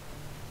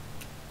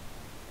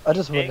 I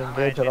just wouldn't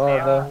engage at all,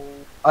 though.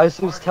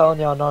 Isu's telling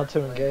y'all not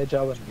to engage.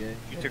 I wouldn't engage.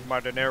 You took my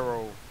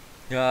dinero.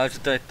 Yeah, I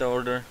should take the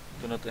order.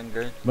 Do not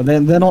engage. But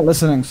they're not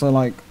listening, so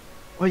like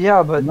Well,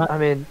 yeah, but Not- I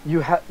mean, you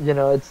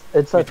know, it's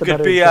It such a could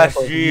better be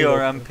example of SG you or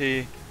know.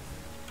 MP.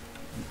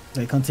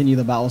 they continue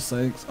the battle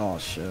stakes. Oh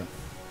shit.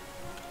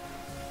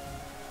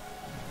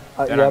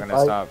 They're Yep, not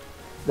gonna stop.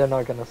 They're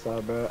not gonna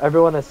stop, bro.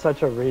 Everyone is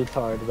such a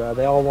retard, bro.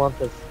 They all want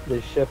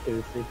these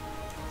shifters, dude.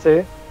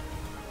 See?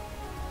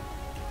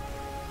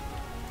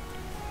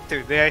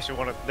 Dude, they actually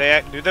want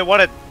to. Do they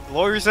want to?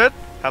 Lawyer said,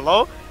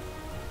 "Hello."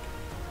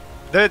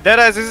 That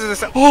as this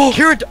is. Oh!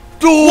 Kieran,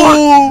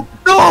 No!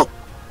 no!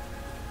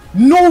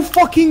 No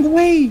fucking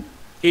way!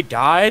 He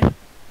died?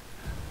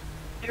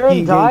 Kieran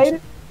engaged.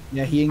 died?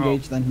 Yeah, he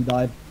engaged, then he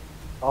died.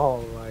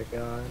 Oh my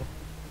god.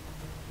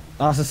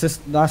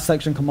 That's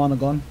section commander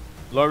gone.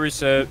 Low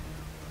reset.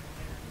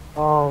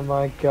 Oh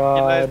my Yeah,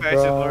 god, that's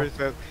actually bro. Lawyer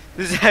said.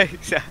 This is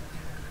actually.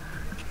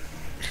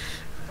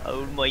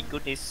 Oh my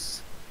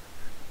goodness.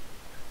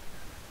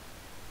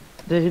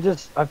 Did he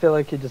just? I feel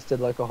like he just did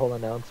like a whole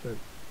announcement.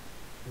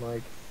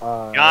 Like,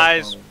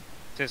 Guys,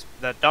 since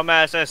the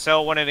dumbass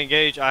SL wanted to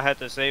engage, I had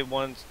to say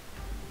once.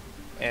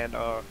 And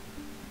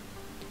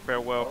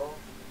farewell.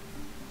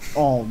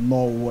 Oh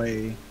no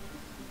way.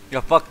 Yeah,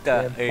 fuck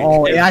that Yeah. HQ.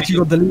 Oh, it actually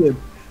got deleted.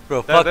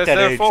 Bro, fuck that's that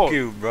their HQ, fault.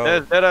 bro.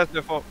 That's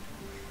their fault.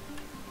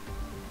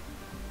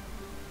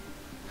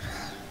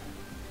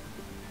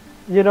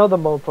 You know the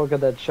motherfucker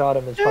that shot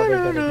him is probably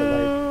gonna get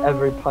like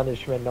every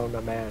punishment known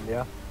to man,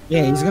 yeah?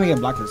 Yeah, he's gonna get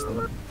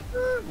blacklisted.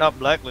 Not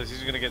blacklist.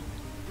 He's gonna get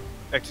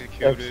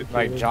executed. Executed.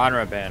 Like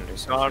genre banned or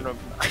something.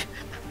 Genre.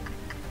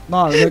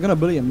 No, they're gonna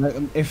bully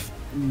him. If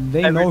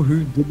they know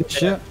who did this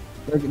shit,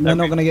 they're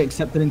not gonna get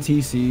accepted in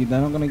TC.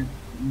 They're not gonna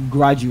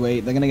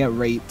graduate. They're gonna get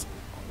raped.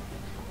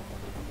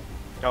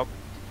 Yup.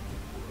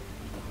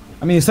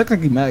 I mean, it's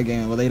technically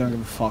metagame, but they don't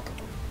give a fuck.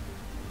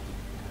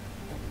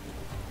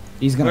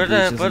 He's gonna.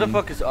 Where the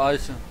fuck is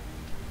Ison?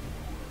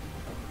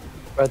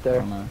 Right I there,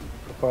 don't know.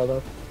 far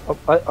left.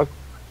 Oh,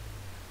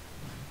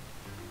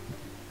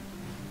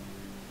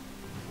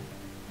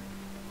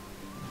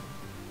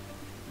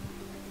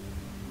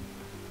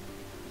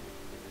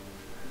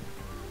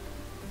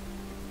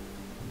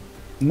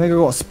 Nigga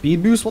got a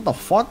speed boost. What the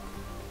fuck?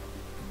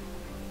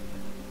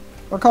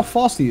 Look how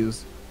fast he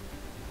is.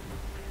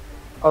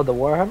 oh, the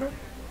Warhammer?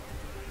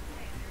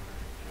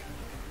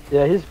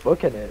 Yeah, he's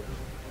booking it.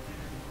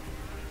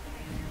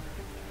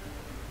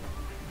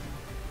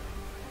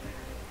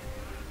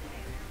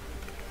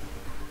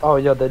 Oh,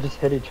 yeah, they just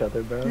hit each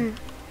other, bro.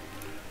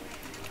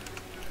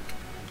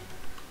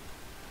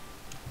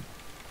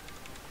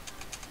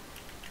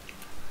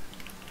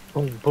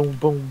 Boom, boom,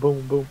 boom,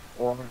 boom, boom.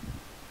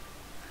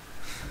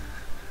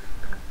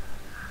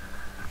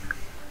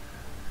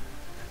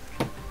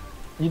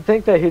 You'd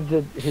think that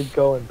he'd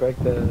go and break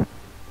the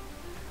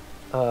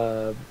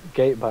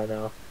gate by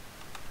now.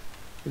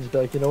 He'd just be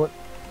like, you know what?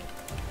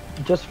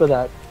 Just for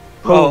that.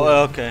 Oh,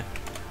 Boom. okay.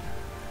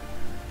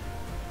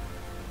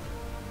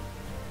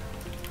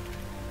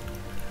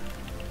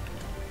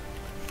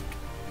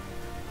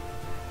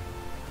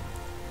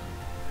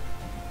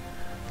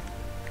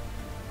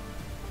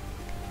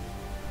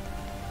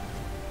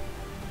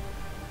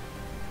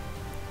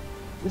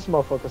 These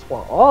motherfuckers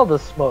want all the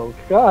smoke.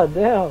 God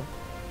damn.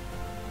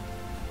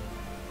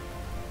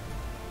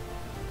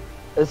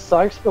 Is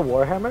Sykes the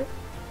Warhammer?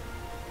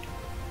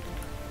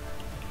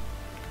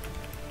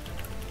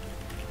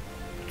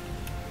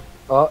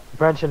 Oh,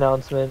 branch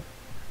announcement.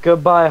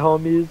 Goodbye,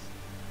 homies.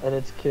 And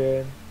it's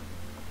Kieran.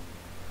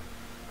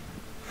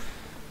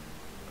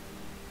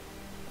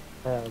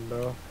 Damn,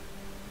 bro.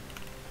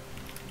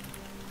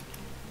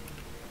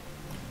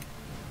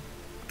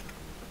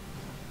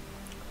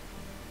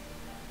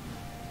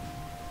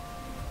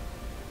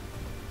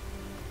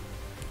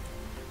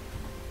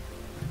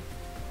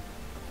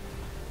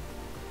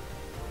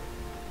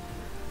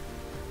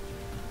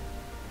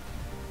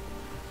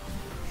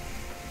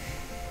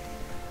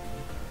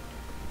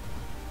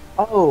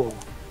 Oh.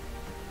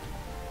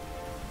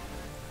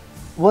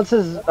 What's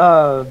his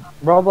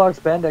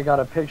Roblox Bandit got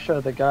a picture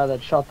of the guy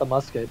that shot the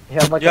musket. He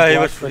had like Yeah, a he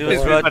black was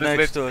fedora. right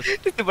next to us.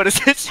 But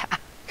it's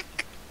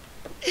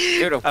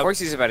Dude, of course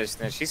he's about to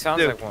snitch. He sounds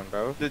Dude. like one,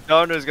 bro. the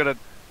genre is gonna.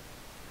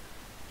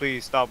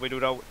 Please stop. We do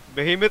that.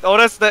 Behemoth. Oh,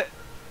 that's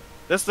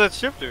the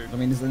shifter. I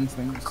mean, his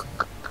instincts.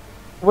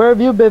 Where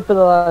have you been for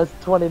the last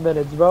 20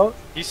 minutes, bro?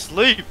 He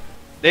sleep.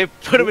 They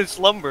put him in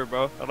slumber,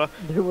 bro. I don't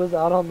know. He was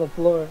out on the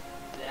floor.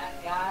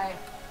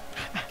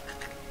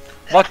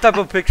 What type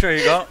of picture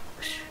he got?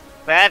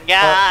 Bad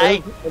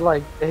guy.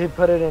 Like he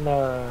put it in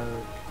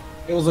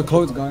It was a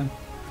clothes guy.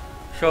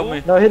 Show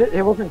me. No,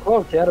 he wasn't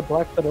cloaked. He had a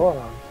black fedora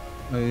on.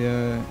 Oh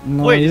yeah.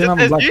 No, Wait, he is didn't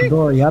it have a black SG?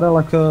 fedora. He had a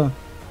like a.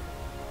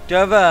 Do you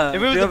have a? If it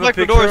do was you the have Black a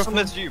picture Fedora, of some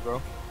him? SG,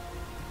 bro.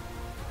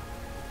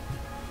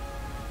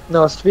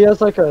 No, Svi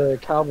has like a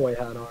cowboy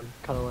hat on,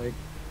 kind of like.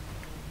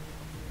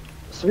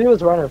 Svi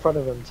was right in front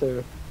of him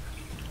too.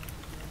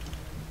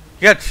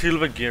 He got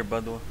silver gear, by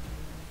the way.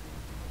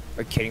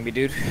 Are you kidding me,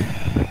 dude?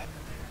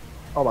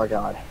 Oh my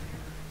god.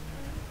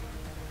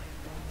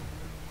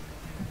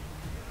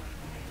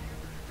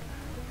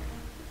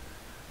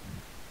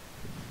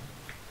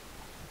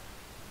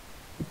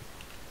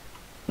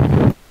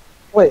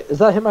 Wait, is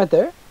that him right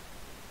there?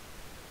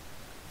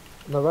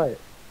 On the right.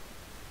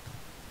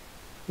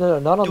 No,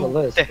 not on the Dude,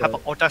 list. they have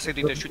but the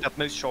audacity to shoot at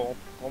me, so.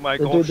 Oh my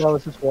the dude gosh. that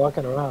was just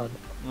walking around.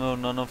 No,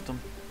 none of them.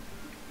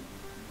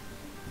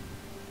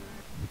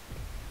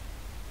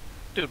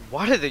 Dude,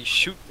 why did they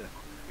shoot them?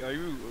 Are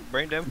you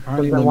brain damn?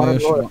 Apparently, They the wanted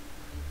mayor more.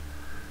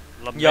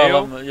 shot. Yeah,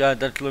 Lameo? yeah,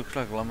 that looks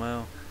like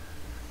Lameo.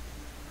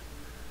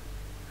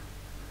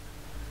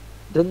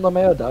 Didn't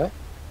Lameo die?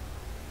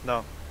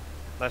 No.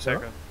 Last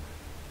second.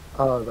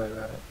 Oh,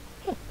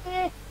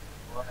 right.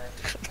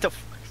 What the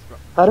fuck, bro?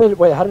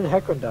 How did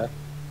Hecarim die?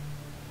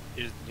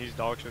 He's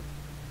dog shit.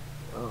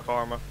 Oh.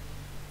 Karma.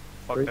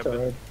 Fuck that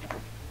bitch. Retard.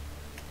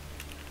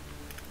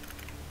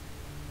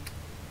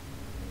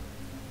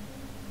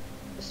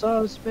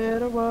 So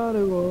spit a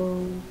water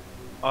wall.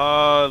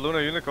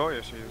 Luna, you in the call?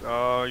 Yes, she is.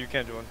 You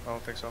can't join. I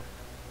don't think so.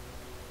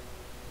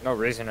 No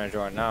reason to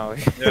join now.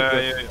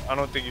 Yeah, I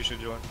don't think you should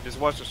join. Just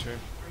watch the stream.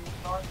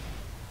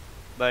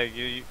 Like,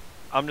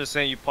 I'm just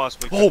saying you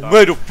possibly Oh, could die.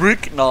 made a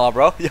freak? Nah,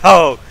 bro.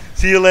 Yo,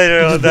 see you later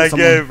He on just that killed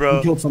someone. game, He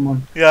bro. killed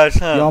someone. Yeah, it's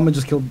huh. Yama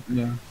just killed.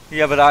 Yeah.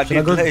 Yeah, but I Should I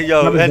need go to,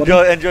 yo, grab his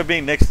body? enjoy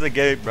being next to the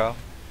gate, bro.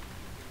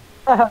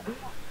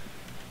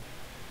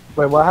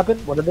 Wait, what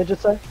happened? What did they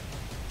just say?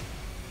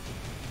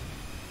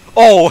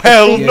 Oh,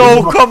 hell Yeah, no, he's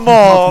about- come he's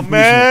about on, to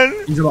man.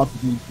 He's about to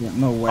beat it.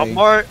 No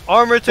way.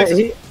 Armor takes.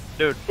 Wait,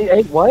 Dude. he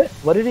ate what?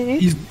 What did he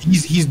eat?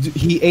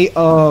 He ate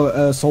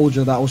a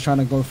soldier that was trying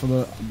to go for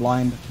the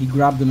blind. He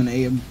grabbed him and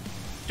ate him.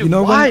 Dude, you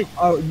know why?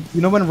 when you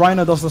know when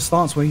Reiner does the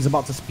stance where he's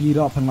about to speed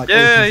up and like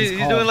Yeah, opens his he's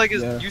car? doing like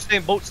his yeah.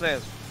 Usain Bolt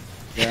stance.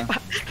 Yeah.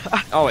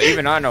 Oh,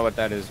 even I know what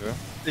that is, bro.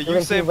 The You're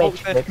Usain gonna Bolt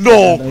see, stance. like,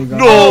 No, There you go.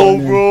 no,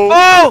 Yeah. bro.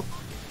 Oh!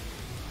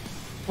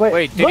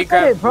 Wait, did he look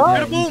grab- at it, bro. Yeah, Where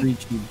the he's boom?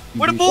 reached- he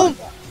Where the reached.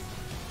 boom?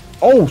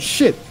 Oh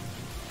shit!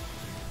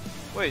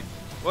 Wait,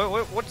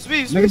 what's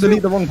me? Nigga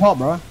delete the wrong part,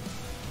 bro.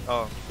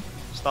 Oh,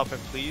 stop him,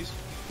 please.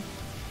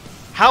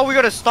 How are we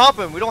gonna stop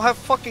him? We don't have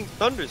fucking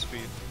thunder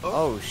speed.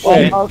 Oh Oh,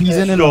 shit. okay. he's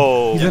in a,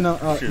 So- he's in a,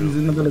 Shoot. he's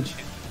in the village.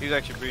 He's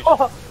actually breaching.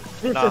 Oh,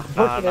 he's Nah, just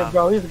booking nah. it,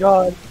 bro. He's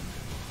gone.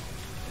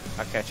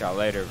 I'll catch y'all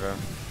later, bro.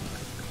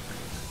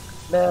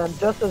 Man,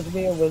 just as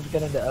me and Wiz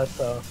get into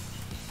SO,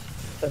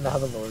 then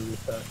have a lower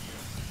reset.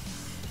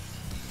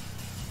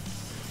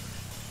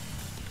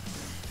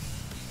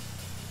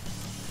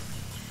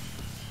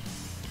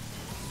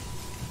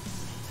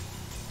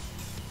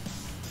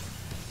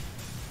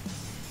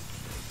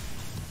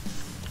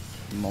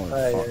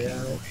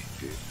 Motherfucking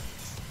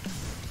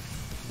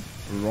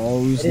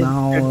Rose It is-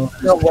 now.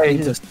 there's no way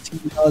Just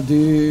Tina,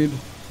 dude.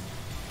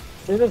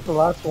 Dude, it's the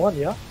last one,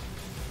 yeah?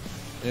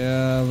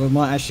 Yeah, we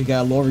might actually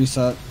get a lore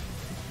reset.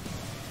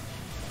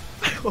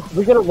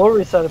 We get a low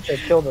reset if they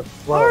kill us.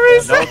 Well,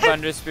 No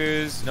thunder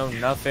spears, no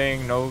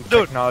nothing, no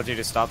Dude. technology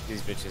to stop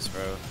these bitches,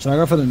 bro. Should I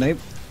go for the nape?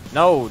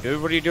 No,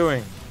 dude, what are you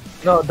doing?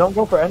 no, don't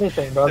go for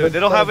anything, bro. Dude, they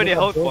don't They're have gonna any do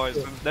health that bars.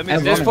 bullshit. That At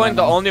means this running point, right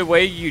the now. only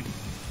way you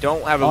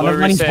don't have a Oh, low never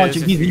mind, he's reset is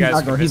punching. if He's you guys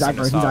aggro. He's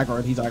convince him to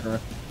aggro. He's stop. aggro. He's aggro.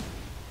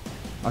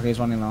 Okay, he's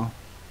running now.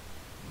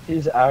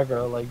 He's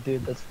aggro, like,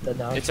 dude, that's the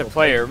now. It's a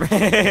player,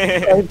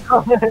 man.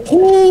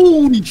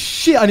 Holy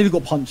shit! I need to go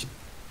punch.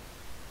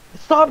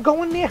 Stop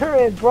going near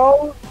it,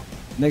 bro.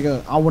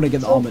 Nigga, I want to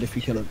get the armor if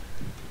you kill him.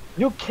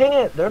 You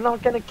can't. They're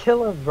not gonna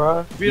kill him,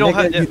 bro. we don't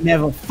Nigga, have. you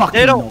never fucking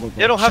They don't- know, bro.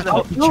 they don't have Shut the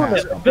up, help- you Dude,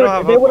 trash, They bro. don't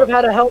have they health would have bar.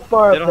 had a health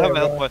bar. They up don't have a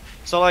there, health bro. bar.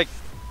 So like,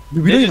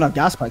 Dude, we They don't just- even have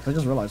gas packs. I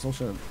just realized. Oh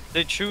shit.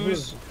 they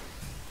choose.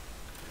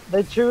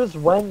 They choose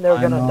when they're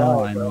I gonna know,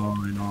 die, I bro. know,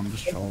 I know. I'm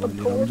just trolling,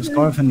 dude. I'm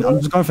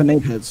just going for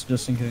nape hits,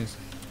 just in case.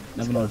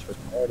 Never know.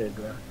 Retarded,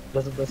 bro.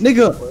 Doesn't listen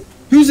Nigga. to it.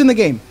 Who's in the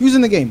game? Who's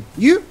in the game?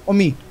 You or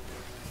me?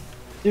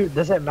 Dude,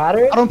 does it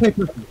matter? I don't play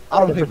pussy. I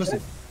don't play pussy.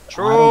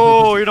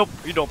 True. You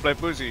don't play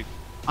pussy.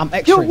 I'm You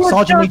X-ray. were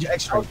Sergeant just- Major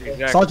X-ray. Okay.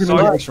 Exactly. Sergeant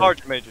Major X-ray.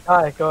 Sergeant Major.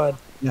 Alright, go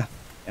ahead.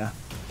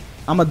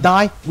 I'ma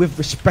die with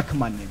respect,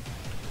 my name.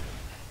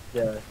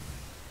 Yeah,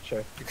 sure.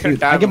 You could've Dude,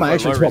 died I get my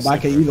with a X-ray low spot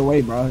back reset, either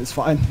way, bro. It's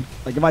fine.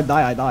 Like if I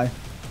die, I die.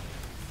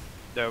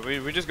 Yeah,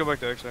 we just go back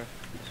to X-ray.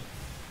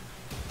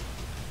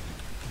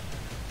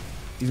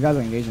 These guys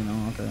are engaging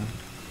now. Okay.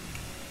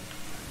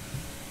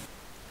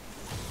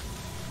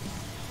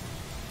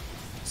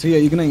 So yeah,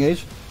 you gonna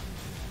engage?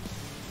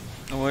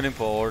 I'm waiting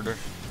for orders.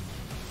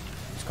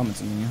 It's coming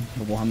to me.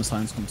 The Warhammer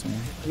sign's coming to me.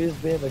 He's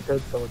being a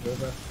good soldier,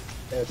 bro.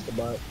 There's the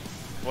bot.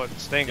 What?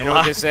 Staying You know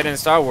what they alive? said in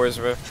Star Wars,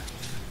 bro?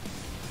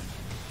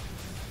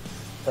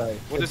 Sorry.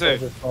 What'd good they say?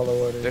 soldiers follow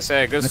orders. They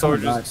say good They're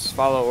coming soldiers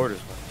follow orders.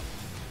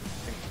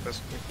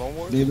 That's Clone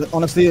Wars? Dude,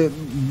 honestly,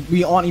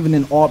 we aren't even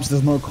in ops.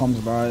 There's no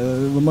comms, bro.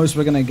 The most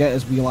we're gonna get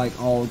is be like,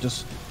 oh,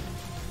 just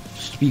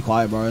be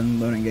quiet, bro, and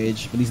don't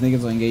engage. But these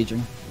niggas are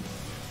engaging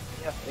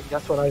Yeah,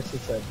 that's what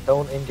ISIS said.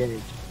 Don't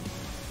engage.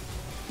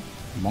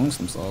 amongst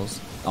themselves.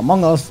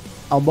 Among us.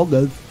 Among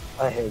us.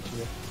 I hate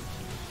you.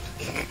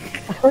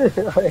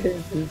 I hate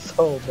you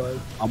so much.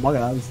 Among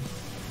us.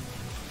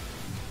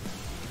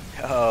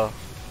 Oh.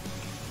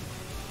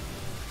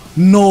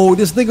 No,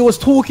 this nigga was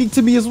talking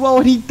to me as well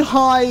and he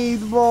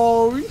died,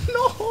 bro.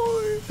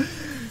 No.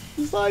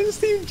 It's like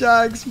Steve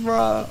Jags,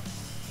 bro.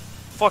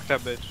 Fuck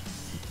that bitch.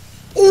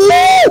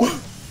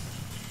 Oh!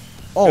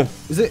 Oh,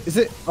 is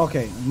it?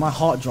 Okay, my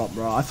heart dropped,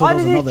 bro. I thought Why it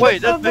was did he another.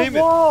 Wait, jump on that's the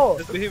Behemoth. wall?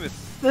 That's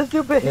Behemoth. This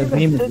dude Yeah,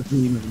 Behemoth.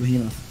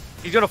 Behemoth.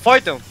 He's gonna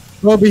fight them.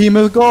 Go,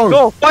 Behemoth, go!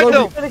 Go, fight Go,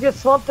 them. He's gonna get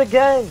swamped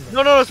again.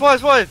 No, it's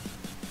fine.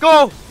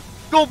 Go!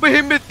 Go,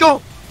 Behemoth,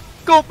 go!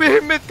 Go,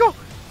 Behemoth, go!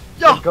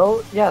 Yeah!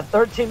 Go. Yeah,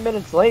 13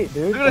 minutes late,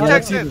 dude. Look at the Yeah,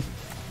 text let's in. do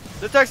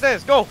The text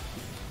ends, go!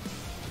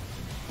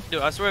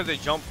 Dude, I swear if they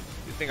jump,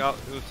 you think it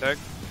will tag?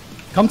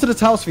 Come to the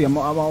tower sphere. I'm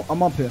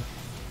up here.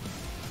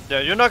 Yeah,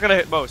 you're not gonna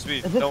hit both.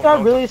 Speed. Is this Don't, guy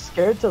don't. really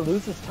scared to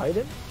lose his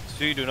Titan?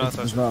 Speed, do not It's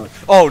touch it. bizarre.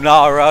 Oh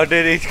nah, bro.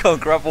 Dude, he's gonna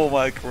grapple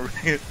my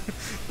career.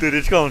 Dude,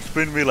 it's gonna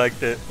spin me like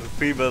that.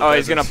 Female. Oh,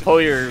 he's gonna pull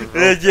your.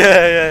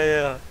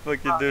 Yeah.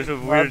 Fucking do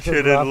some weird Watch shit his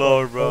in grapple,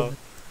 lore, bro.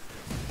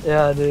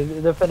 Yeah,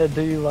 dude. They're finna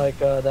do you like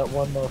that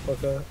one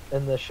motherfucker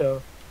in the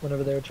show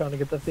whenever they were trying to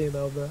get the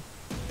female, bro.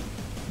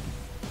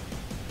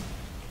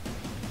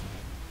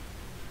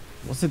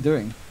 What's it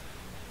doing?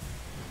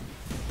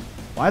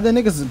 Why are the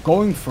niggas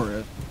going for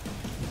it?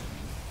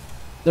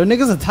 They're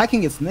niggas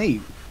attacking its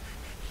nave.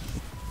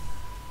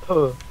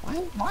 Who?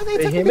 Why are they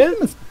attacking Behemoth?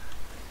 Behemoth?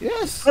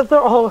 Yes. Because they're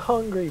all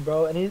hungry,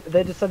 bro, and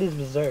they just said he's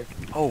berserk.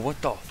 Oh,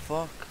 what the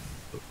fuck?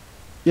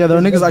 Yeah, there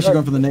are He's niggas actually berserk.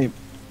 going for the nave.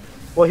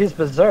 Well, he's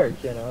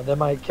berserk, you know. They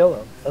might kill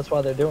him. That's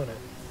why they're doing it.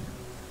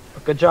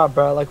 But good job,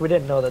 bro. Like, we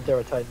didn't know that they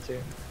were Titans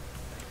here.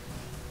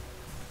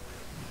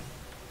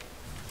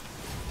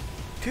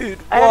 Dude,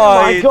 Oh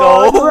why my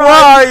God, though? run,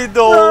 Why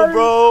though, run.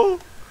 bro?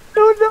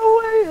 Dude, no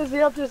way! Is he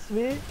after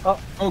me? Oh,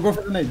 Oh, go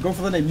for the nave. Go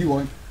for the nave. You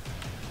won't.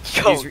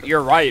 Yo,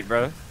 You're right,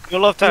 bro. go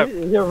love tap.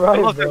 you're right,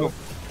 Go love bro. tap.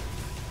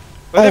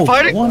 Are they Oh,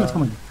 fighting? one is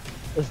coming.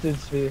 This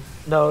dude's me.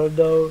 No,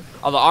 no.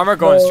 Oh, the armor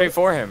going No. straight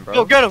for him, bro.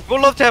 Go get him. Go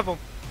love tap him.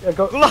 Yeah,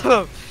 go. Go love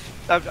him.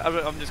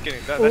 I'm just kidding.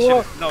 That shit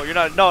What? is, no, you're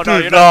not. No,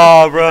 Dude, you're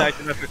nah, not. bro.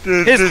 Dude,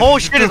 Dude, his whole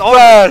shit too is armor.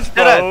 fast,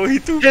 Dead bro. He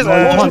too His No, whole-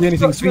 you fast. can't do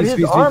anything. Dude, Sweet,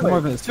 his come armor.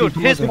 over here. Sweet, Dude,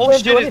 come his over whole here.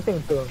 Can't do shit is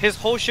anything to him. his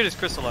whole shit is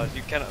crystallized.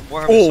 You cannot.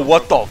 Warhammer. Oh, is so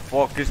what broken. the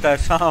fuck is that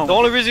sound? The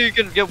only reason you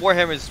can get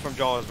Warhammer is from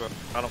Jaws, bro.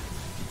 I don't.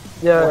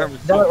 Yeah, Warhammer's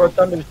so that or broken.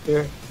 Thunder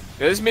Spear.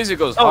 Yeah, this music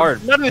goes Oh,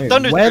 hard. not even Wait,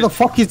 Thunder where the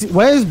Spears. fuck is?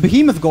 Where is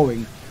Behemoth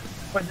going?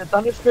 Wait, did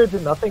Thunder Spear do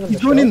nothing in He's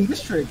the going show? in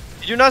district.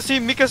 Did you not see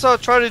Mikasa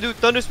try to do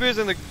Thunder Spears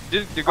and the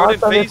Our golden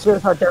Thunder phase?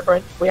 Spears are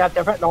different. We have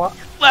different law.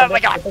 Oh my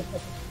God.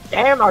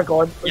 Damn, our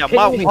god. Yeah, Can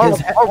my you- Our-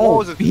 His ha- our oh,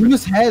 walls is-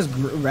 Behemoth's hair is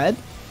red.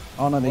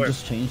 Oh no, they Where?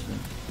 just changed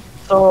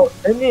it. So,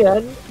 in the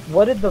end,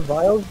 what did the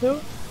vials do?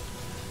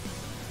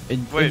 It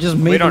Wait, just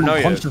we made don't them know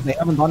yet. unconscious. They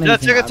haven't done Yeah,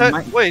 anything. check it. I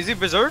might- Wait, is he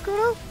berserk right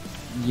now?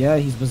 Yeah,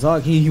 he's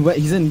berserk.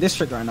 He's in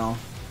district right now.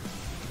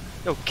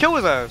 Yo, kill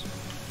his ass.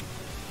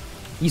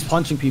 He's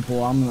punching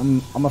people.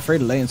 I'm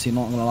afraid of latency.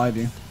 Not gonna lie to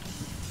you.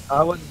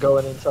 I wouldn't go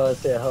in until I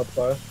see a health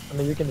bar. I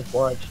mean, you can just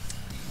watch.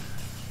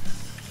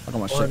 I got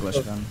my Or shit glitch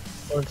until- gun.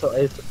 Or until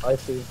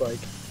Icy's like,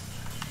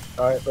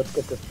 alright, let's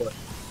get this boy.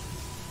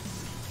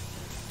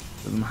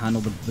 Let them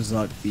handle the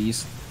berserk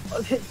beast.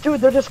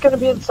 Dude, they're just gonna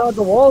be inside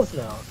the walls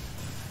now.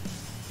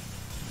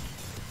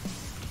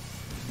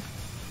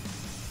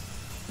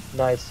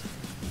 Nice.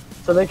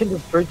 So they can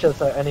just breach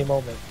us at any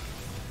moment.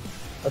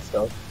 That's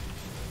dope.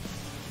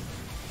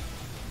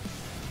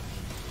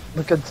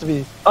 Look at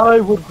me. I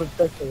would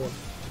protect him.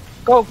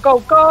 Go, go,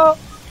 go!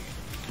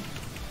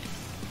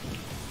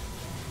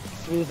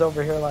 Swee's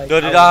over here like...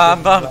 Dude, I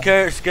would I'm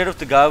do scared of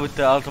the guy with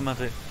the ultimate.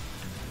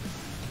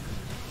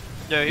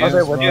 Yeah, he Okay,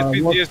 has what-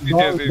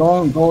 PTSD.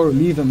 Don't go.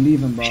 Leave him,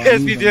 bro. He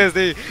has Leave him.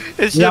 PTSD. His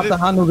We shit have is to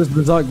handle this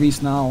berserk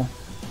beast now.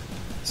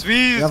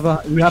 Sweet. We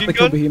have to machine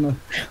kill gun? Behemoth.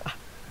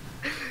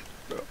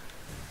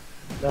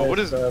 But what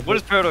is Nice, what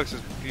is Paradox's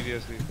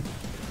PTSD?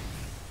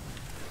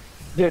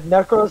 Dude,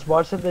 Necro's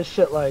watching this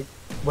shit like,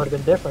 would have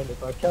been different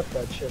if I kept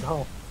that shit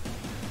home.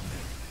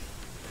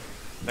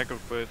 That could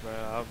quit, man.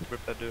 I'll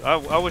rip that dude. I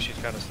wish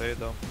he'd kind of stayed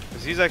though,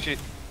 cause he's actually.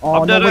 Oh,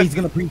 I'm no dead way at- he's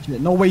gonna breach it.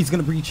 No way he's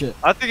gonna breach it.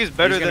 I think it's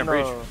better He's than.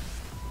 gonna breach.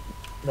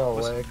 No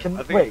Listen, way.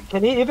 I think- Wait,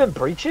 can he even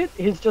breach it?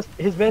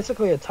 He's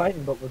basically a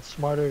Titan, but with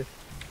smarter.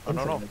 I don't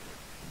know. internet.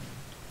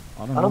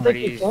 I I don't don't know. think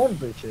he Pretty- can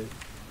breach it.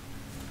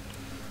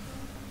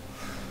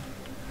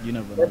 You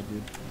never know,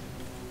 dude.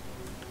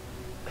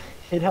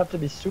 He'd have to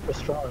be super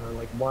strong or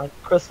like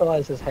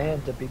crystallize his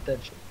hand to beat that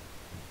shit.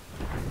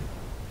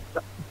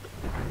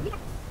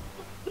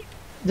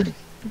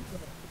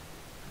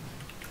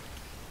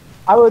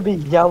 I would be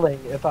yelling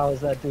if I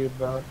was that dude,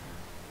 bro.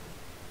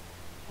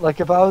 Like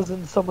if I was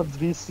in someone's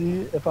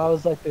VC, if I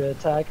was like the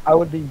attack, I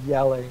would be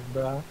yelling,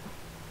 bruh.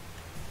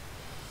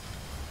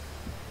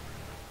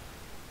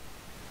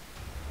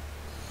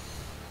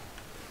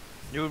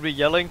 You would be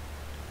yelling?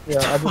 Yeah,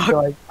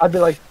 I'd be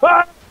like,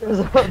 ah!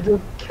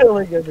 Just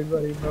killing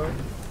everybody, bro.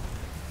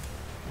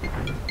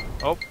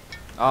 Oh. He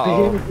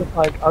Uh-oh. was just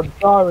like, I'm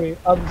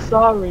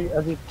sorry,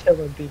 as he's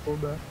killing people,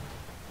 bro.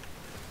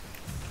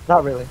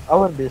 Not really. I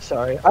wouldn't be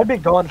sorry. I'd be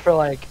going for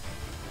like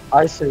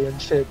Icy and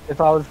shit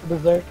if I was the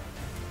Berserk.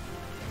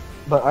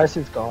 But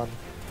Icy's gone.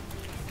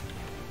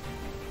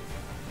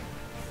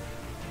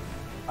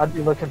 I'd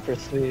be looking for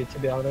Sui, to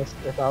be honest,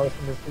 if I was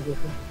in this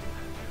position.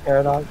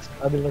 Paradox,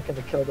 I'd be looking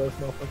to kill those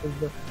motherfuckers,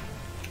 but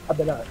I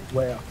bet not.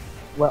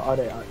 Where are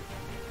they at?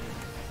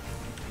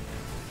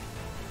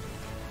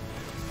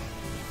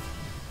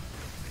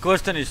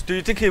 Question is, do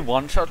you think he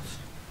one-shots?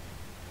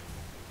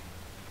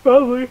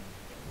 Probably.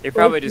 He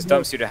probably just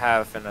dumps you to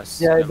half in a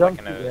Yeah, in don't. like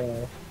in a,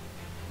 Yeah.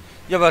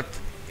 Yeah, but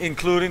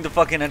including the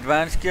fucking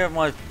advanced gear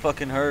might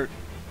fucking hurt.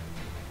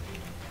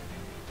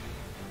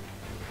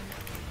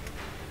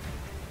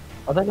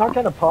 Are they not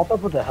gonna pop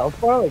up with a health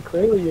bar? Like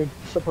clearly you're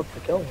supposed to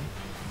kill him.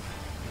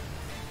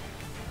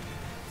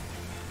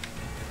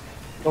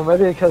 Well,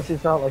 maybe because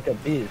he's not like a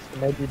beast.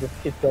 Maybe you just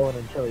keep going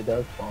until he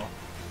does fall.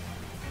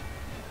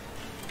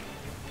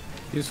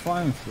 He's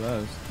fine with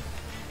those.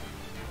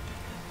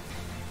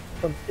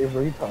 Some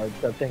retards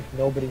that think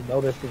nobody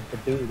notices the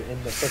dude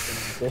in the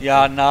freaking.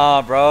 Yeah,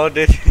 nah, bro.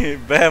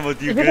 Bam,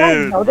 what you You guys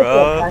good, know that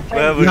bro? the attack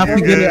Bam, You what have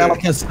you to get it at good?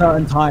 like a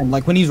certain time.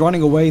 Like when he's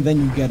running away,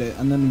 then you get it,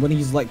 and then when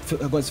he's like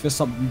got his fists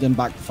up, then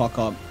back the fuck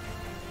up.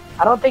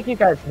 I don't think you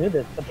guys knew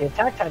this, but the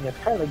attack time is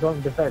currently going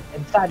berserk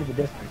inside of the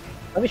district.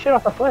 Let me shoot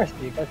off the flare so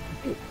you guys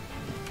can see.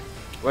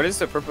 what does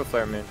the purple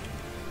flare mean?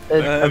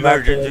 It's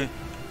Emergency. They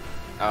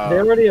Oh.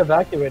 already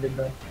evacuated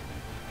though.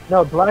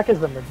 No, black is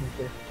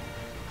emergency.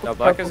 No,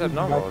 black is Purple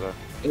abnormal black.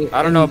 though.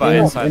 I don't know about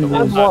in- inside the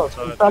in- walls.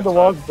 Inside the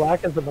walls,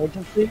 black is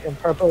emergency and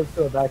purple is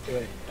to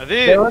evacuate. I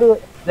They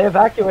think.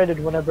 evacuated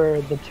whenever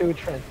the two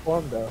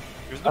transformed though.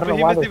 Is I the don't know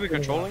why behemoth they're even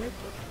doing controlling it?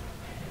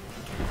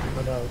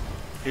 Who knows?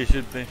 He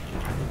should be.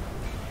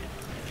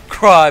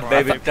 Cry,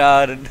 baby,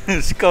 dad, and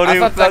Scotty.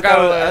 I thought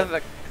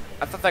fuck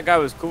I thought that guy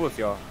was cool with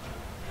y'all.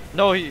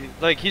 No,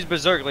 he's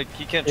berserk. Like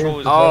he can't control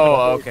his.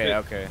 Oh, shit. okay,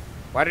 okay.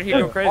 Why did he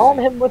go crazy? Arm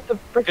him with the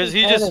freaking 'Cause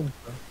he just- cannon.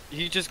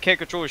 He just can't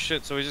control his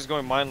shit, so he's just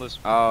going mindless.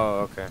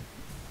 Oh, okay.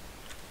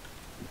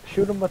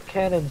 Shoot him with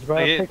cannons, bro.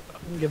 Like it- Pick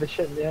him, give a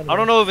shit in the end. I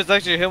don't know if it's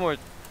actually him or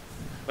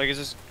like it's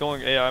just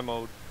going AI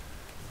mode.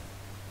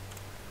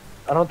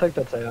 I don't think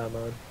that's AI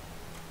mode.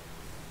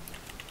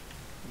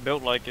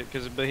 Built like it,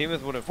 because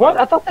behemoth wouldn't. What?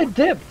 fight. I thought they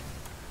dipped.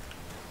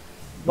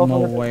 No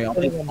Motherfuckers way. Are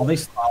sitting they, on are they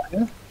the-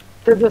 starting?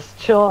 They're just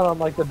chilling on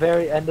like the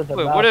very end of the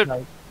Wait, map. what did-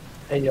 like,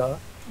 hey yo.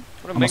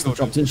 What I a must mingo have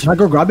dropped do? it. Should I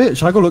go grab it?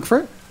 Should I go look for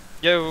it?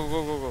 Yeah,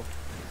 go.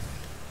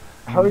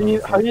 How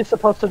are you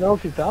supposed to know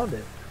if you found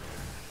it?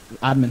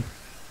 Admin.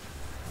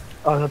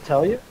 Oh, he'll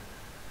tell you?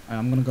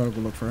 I'm gonna go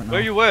look for it now.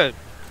 Where you at?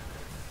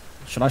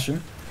 Should I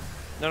shoot?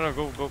 No,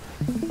 go.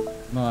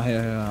 No,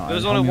 here.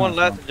 There's I'm only coming one out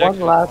last now. injection. One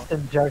last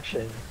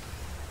injection. It's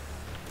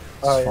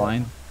Oh, yeah.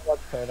 fine.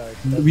 That's paradox.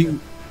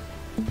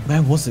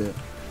 Where was it?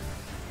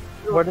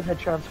 Where did they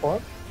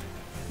transform?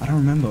 I don't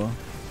remember.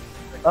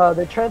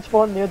 They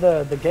transformed near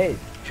the gate.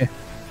 Yeah.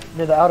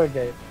 Near the outer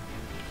gate.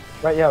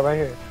 Right, yeah, right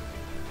here.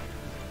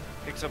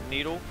 Picks up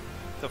needle.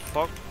 The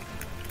fuck?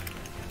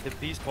 The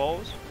beast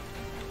falls.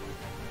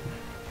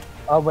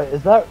 Oh wait,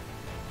 is that?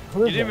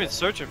 Who You is didn't that? even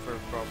search it for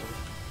properly.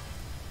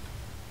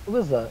 Who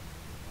is that?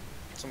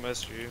 Some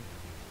SG.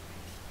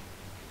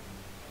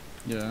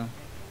 Yeah.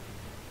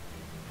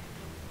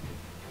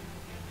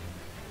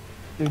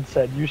 Dude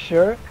said, "You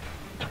sure?"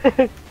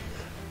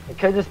 It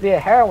could just be a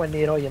heroin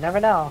needle. You never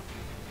know.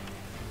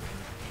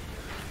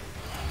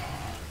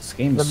 This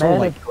game The is so man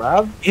like is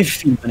grabbed.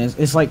 iffy, man.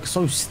 It's like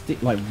so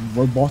like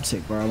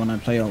robotic, bro. When I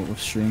play it with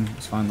stream,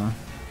 it's fine though.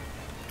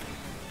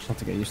 Just have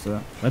to get used to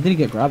that. Where did he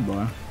get grabbed,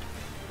 bro?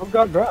 Who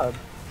got grabbed?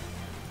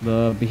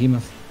 The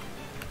behemoth.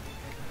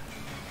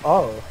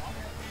 Oh.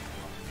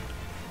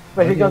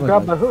 Wait, he Where got did he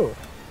grabbed go? by who?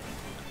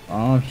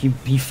 Oh,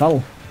 he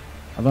fell.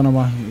 I don't know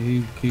why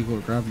he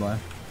got grabbed by.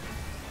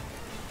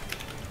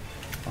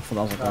 I thought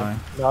that was a guy.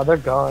 No, they're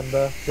gone,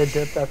 bro. They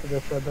dipped after they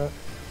said that.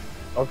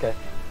 Okay.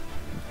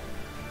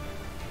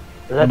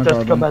 Let Gonna us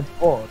grab him. commence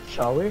forward,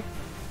 shall we?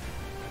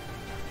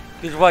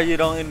 This is why you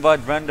don't invite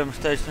random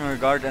stationary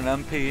guard and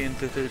MP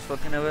into these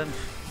fucking events.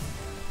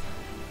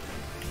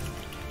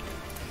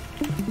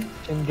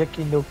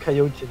 Shingeki no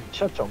Kyojin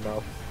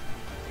Chochomo.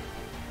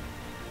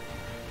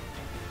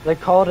 They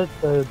called it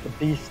the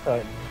Beast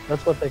Titan.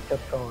 That's what they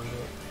kept calling it.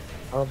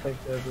 I don't think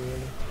they ever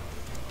really.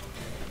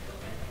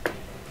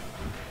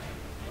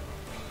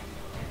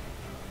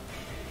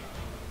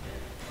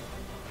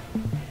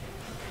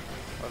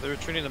 Are they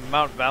retreating to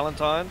Mount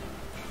Valentine?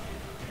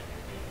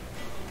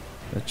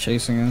 They're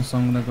chasing him, so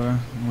I'm gonna go.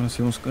 I'm gonna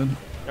see what's good.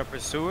 They're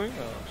pursuing?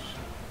 Oh,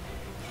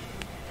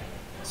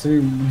 So,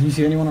 do you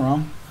see anyone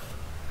around?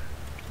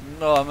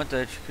 No, I'm at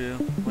the HQ.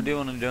 What do you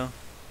want to do?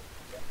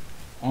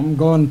 I'm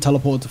going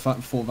teleport to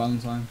Fort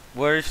Valentine.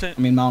 Where is it?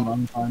 I mean Mount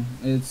Valentine.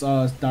 It's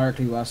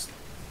directly west.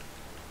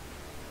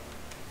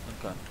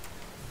 Okay.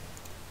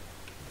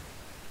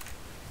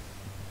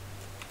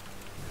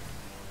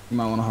 You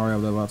might want to hurry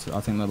up. They're about to, I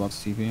think they're about to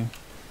TP you.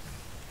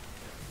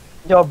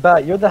 Yo,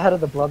 Bat, you're the head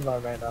of the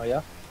bloodline right now,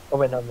 yeah? Oh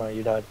wait, never mind,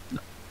 you died.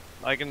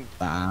 I can.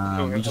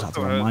 Damn, you just have to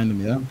go ahead. remind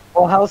him, yeah?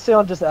 Well,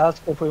 Halcyon just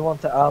asked if we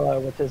want to ally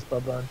with his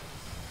bloodline.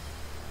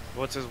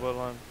 What's his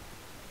bloodline?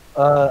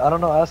 I don't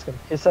know, ask him.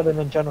 He said it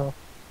in general.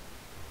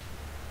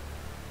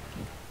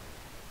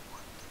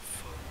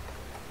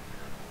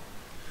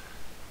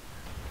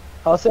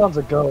 Halcyon's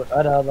a goat.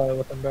 I'd ally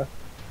with him, bro.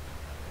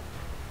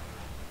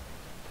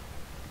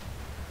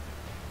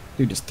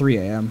 Dude, it's 3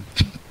 AM.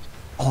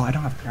 Oh, I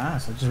don't have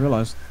gas. I just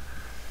realized.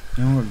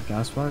 You know what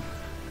gas pack?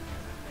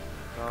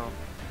 Oh.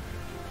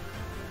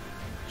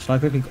 Should I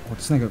quickly? Oh,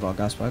 this nigga got a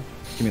gas pack.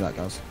 Give me that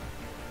gas.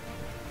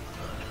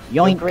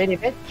 You Yoink. greedy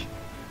bitch.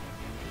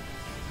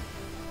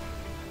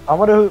 I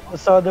wonder who.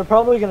 So they're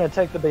probably gonna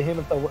take the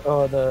behemoth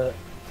or the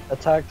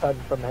attack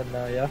titan from him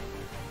now, yeah.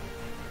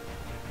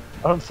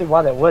 I don't see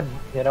why they wouldn't.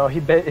 You know,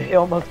 he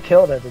almost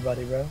killed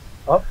everybody, bro.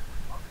 Oh,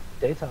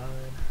 daytime.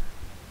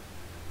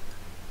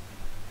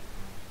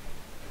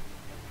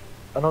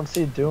 I don't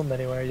see Doom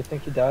anywhere. You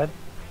think he died?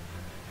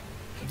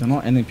 They're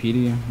not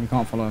NAPD. We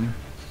can't follow him.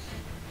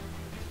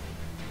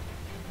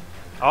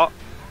 Oh.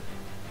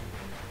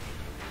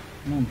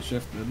 No one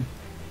shifted.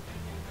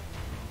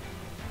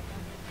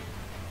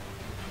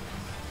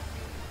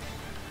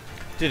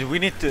 Dude, we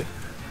need to.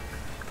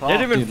 They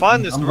didn't even Dude,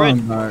 find this I'm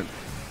ring. going back.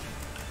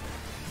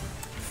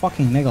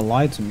 Fucking nigga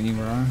lied to me,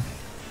 bro.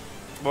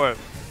 What?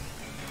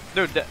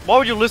 Dude, why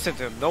would you listen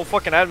to him? No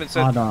fucking admin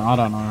said. I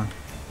don't know.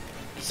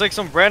 It's like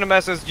some random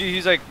SSG.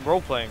 He's like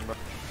role playing, bro.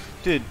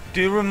 Dude,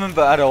 do you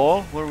remember at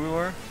all where we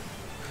were?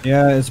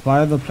 Yeah, it's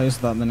by the place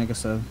that the nigga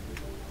said.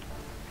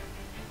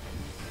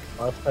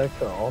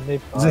 Prospects are only.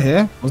 Is it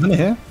here? Wasn't it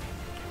here?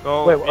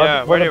 Go. Wait,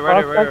 Yeah, were right the here, right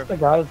here, right prospects here.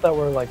 the guys that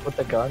were like with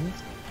the guns?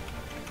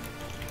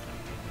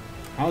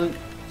 How did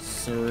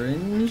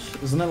syringe?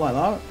 Isn't it like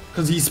that?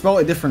 Because he spelled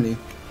it differently.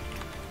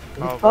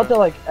 He Oh, spelled okay. it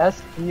like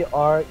SERENGE.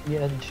 Where are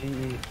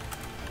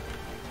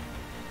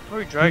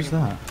you Who's dragging?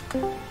 that?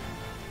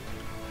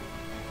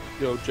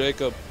 Yo,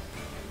 Jacob.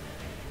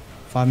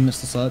 5 minutes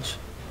to search.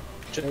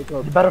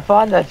 You better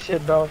find that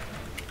shit, bro.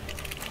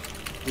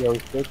 Yo,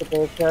 is Jacob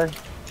okay?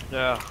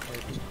 Yeah.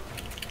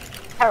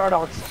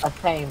 Paradox of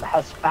Fame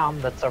has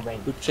found the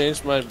syringe. Who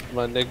changed my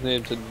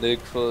nickname to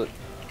Nigfoot?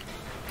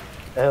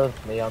 It was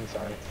me, I'm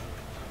sorry.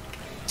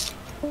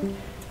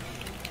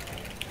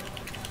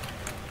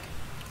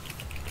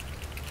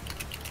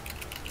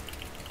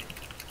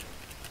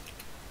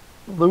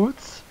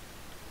 Loots?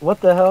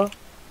 What the hell?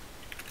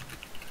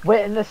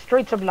 We're in the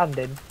streets of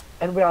London,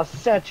 and we are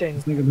searching.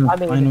 This nigga I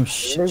been mean, I know it's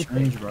shit looting.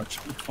 strange, bro.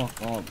 Shut the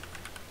fuck up.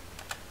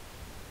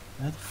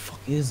 Where the fuck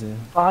is it?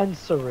 Find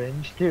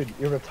syringe? Dude,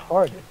 you're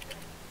retarded.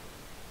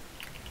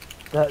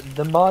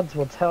 The mods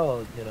will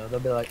tell, you know, they'll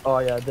be like, oh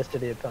yeah, this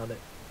idiot found it.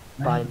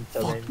 Where Find the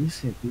fuck syringe.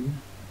 is it, dude?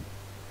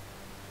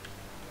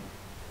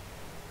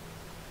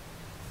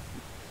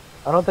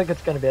 I don't think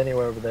it's gonna be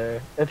anywhere over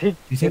there. If he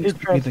You think it's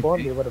gonna be the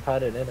transformed, gate? he would have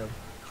had it in him.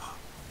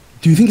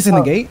 Do you think it's in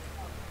the Oh. gate?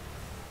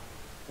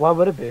 Why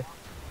would it be?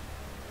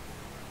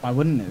 Why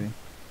wouldn't it be?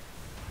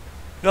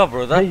 No,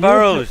 bro, They that used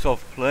barrel it- is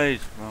off place,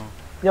 bro.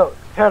 Yo,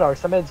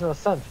 Paradox, that makes no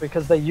sense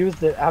because they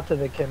used it after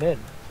they came in.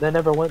 They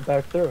never went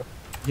back through.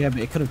 Yeah, but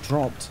it could have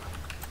dropped.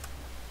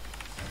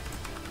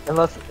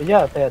 Unless,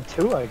 yeah, if they had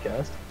two, I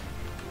guess.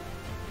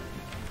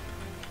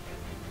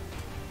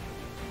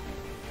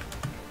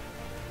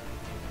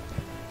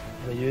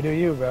 But you do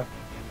you, bro.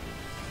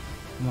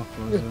 I'm not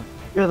close it.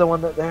 You're the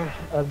one that there,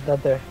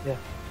 that there, yeah.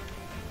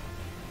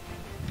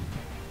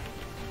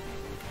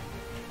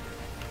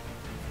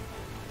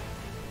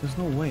 There's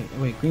no way.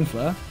 Wait, green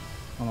flare?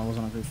 Oh no, it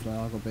wasn't a green flare.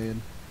 I got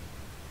baited.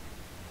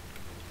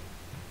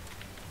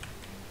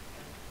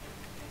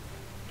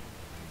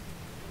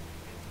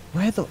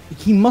 Where the?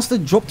 He must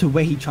have dropped to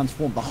where he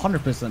transformed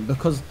 100%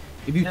 because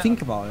if you Yeah.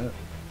 think about it,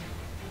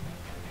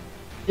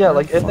 Yeah, Where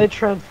like the if they fuck?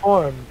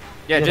 transform,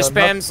 Yeah, you just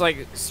know, spams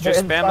like just spam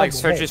inside like the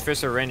searches way. for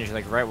syringe,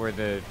 like right where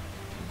the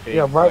big,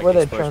 yeah, right like, where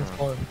they explosion was.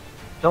 transform.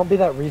 Don't be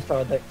that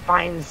retard that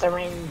find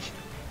syringe.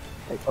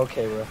 Like,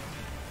 okay, bro.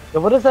 Yo,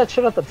 what is that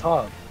shit at the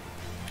top?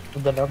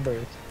 With the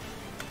numbers.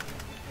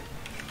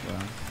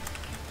 yeah.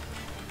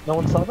 No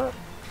one saw that?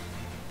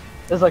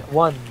 There's like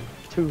 1,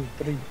 2,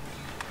 3.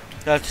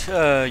 That's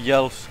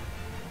yells.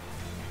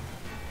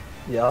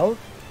 Yo?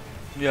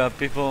 Yeah,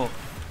 people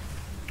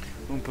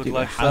who put Dude,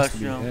 like it has slash to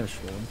be yell. there,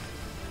 sure.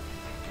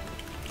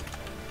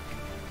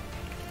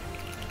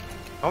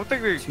 I don't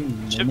think they 2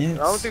 shipped. I minutes.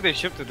 don't think they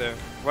shipped it there.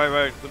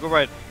 Right. Go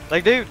right.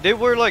 Like they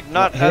were like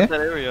not What, here? at that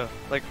area.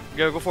 Like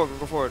yeah, go for it.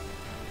 Go for it.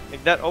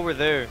 Like that over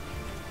there.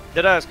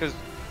 Dead ass, cause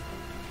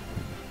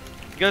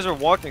you guys are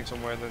walking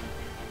somewhere. Then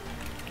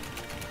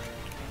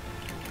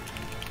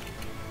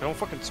they don't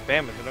fucking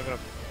spam it. They're not gonna.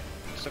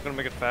 It's not gonna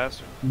make it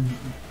faster.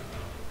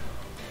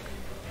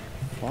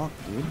 Fuck,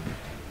 dude.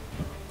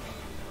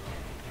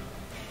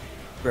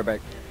 Right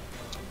back.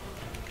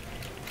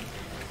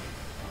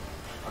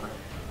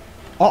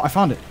 Oh, I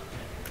found it.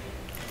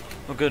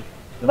 Oh, good.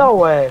 No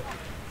way.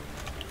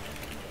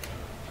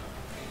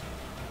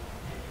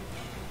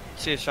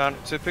 See, Sean,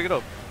 so pick it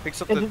up.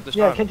 Picks up Can't the you,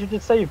 shrine. yeah, can't you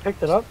just say you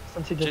picked it up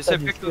since you just Just said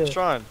say you pick see up the it?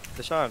 shrine.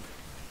 The shrine.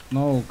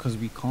 No, because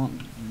we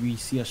can't. We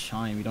see a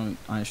shine. We don't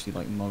actually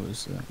like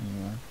notice it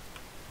anyway.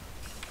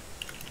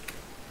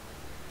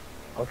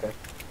 Okay.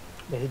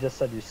 Yeah, he just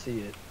said you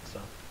see it, so.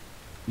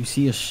 You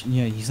see a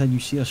yeah. He said you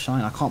see a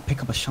shine. I can't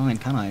pick up a shine,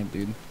 can I,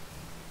 dude?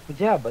 But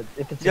yeah, but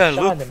if it's Yeah, a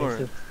shine, look that for means it.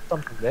 there's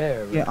something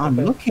there. Yeah, I'm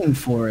looking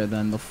for it.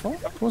 Then the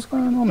fuck? What's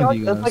going on You know, with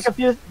you that's guys? like if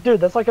you, dude,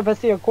 that's like if I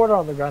see a quarter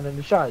on the ground and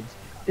it shines.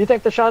 Do you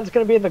think the shine's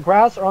gonna be in the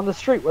grass or on the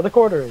street where the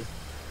quarter is?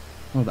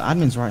 Oh, the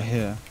admin's right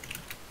here.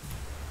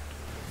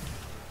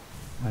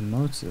 I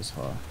noticed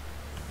her.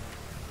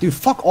 Dude,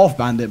 fuck off,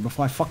 bandit,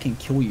 before I fucking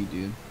kill you,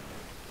 dude.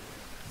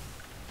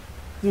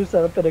 You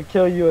said I'm gonna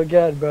kill you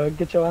again, bro.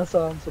 Get your ass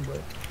on somewhere.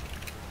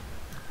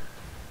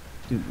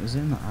 Dude, is it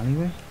in the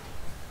alleyway?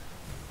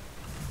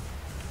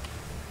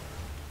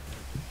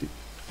 Dude.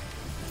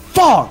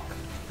 Fuck!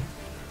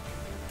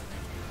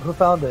 Who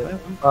found it?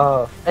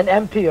 An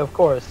MP, of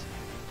course.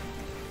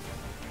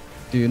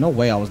 Dude, no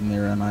way I was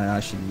near it and I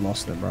actually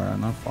lost it, bro.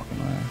 No fucking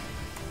way.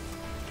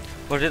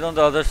 Was it on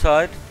the other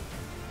side?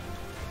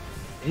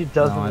 He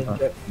doesn't No, I don't-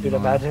 inject. Dude, no.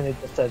 imagine it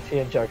just says he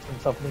injects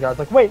himself, and the guy's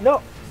like, wait,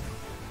 no.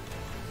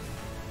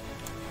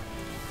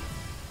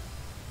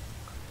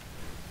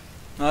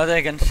 No,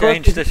 they can course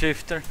change they- the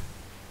shifter.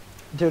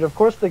 Dude, of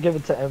course they give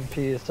it to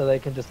MPs so they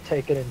can just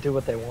take it and do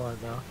what they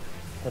want now,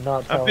 and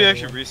not tell FB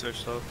actually anyone. research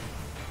stuff.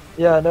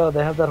 Yeah, I know,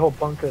 they have that whole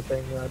bunker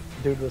thing that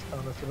dude was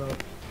telling us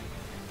about.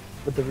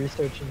 With the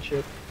research and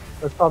shit.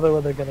 That's probably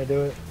what they're gonna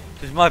do it.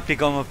 This might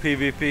become a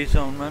PvP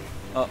zone, man.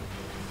 Oh,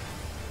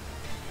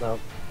 No.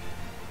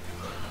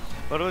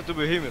 What about the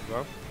behemoth,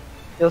 bro?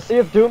 You'll see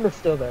if Doom is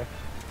still there.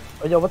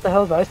 Oh, yo, what the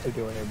hell is Ister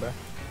doing here, bro?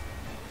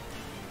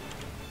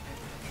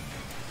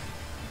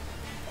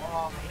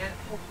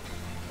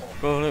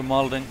 probably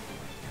molding.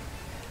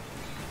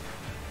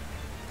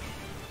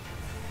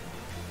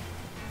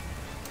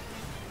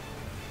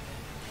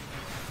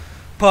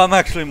 But I'm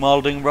actually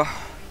molding, bro.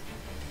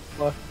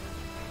 What?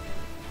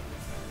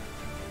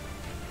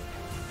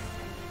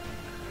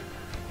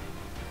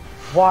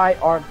 Why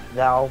art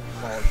thou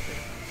molding?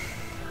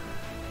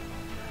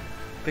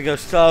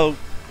 Because so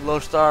low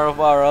star of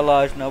our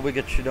allies, now we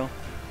get shit on.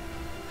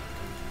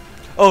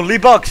 Oh, Lee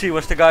Boxy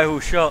was the guy who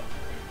shot.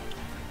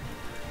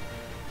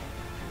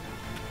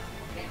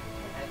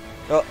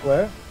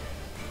 Where?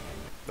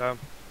 Damn.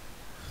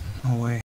 No way.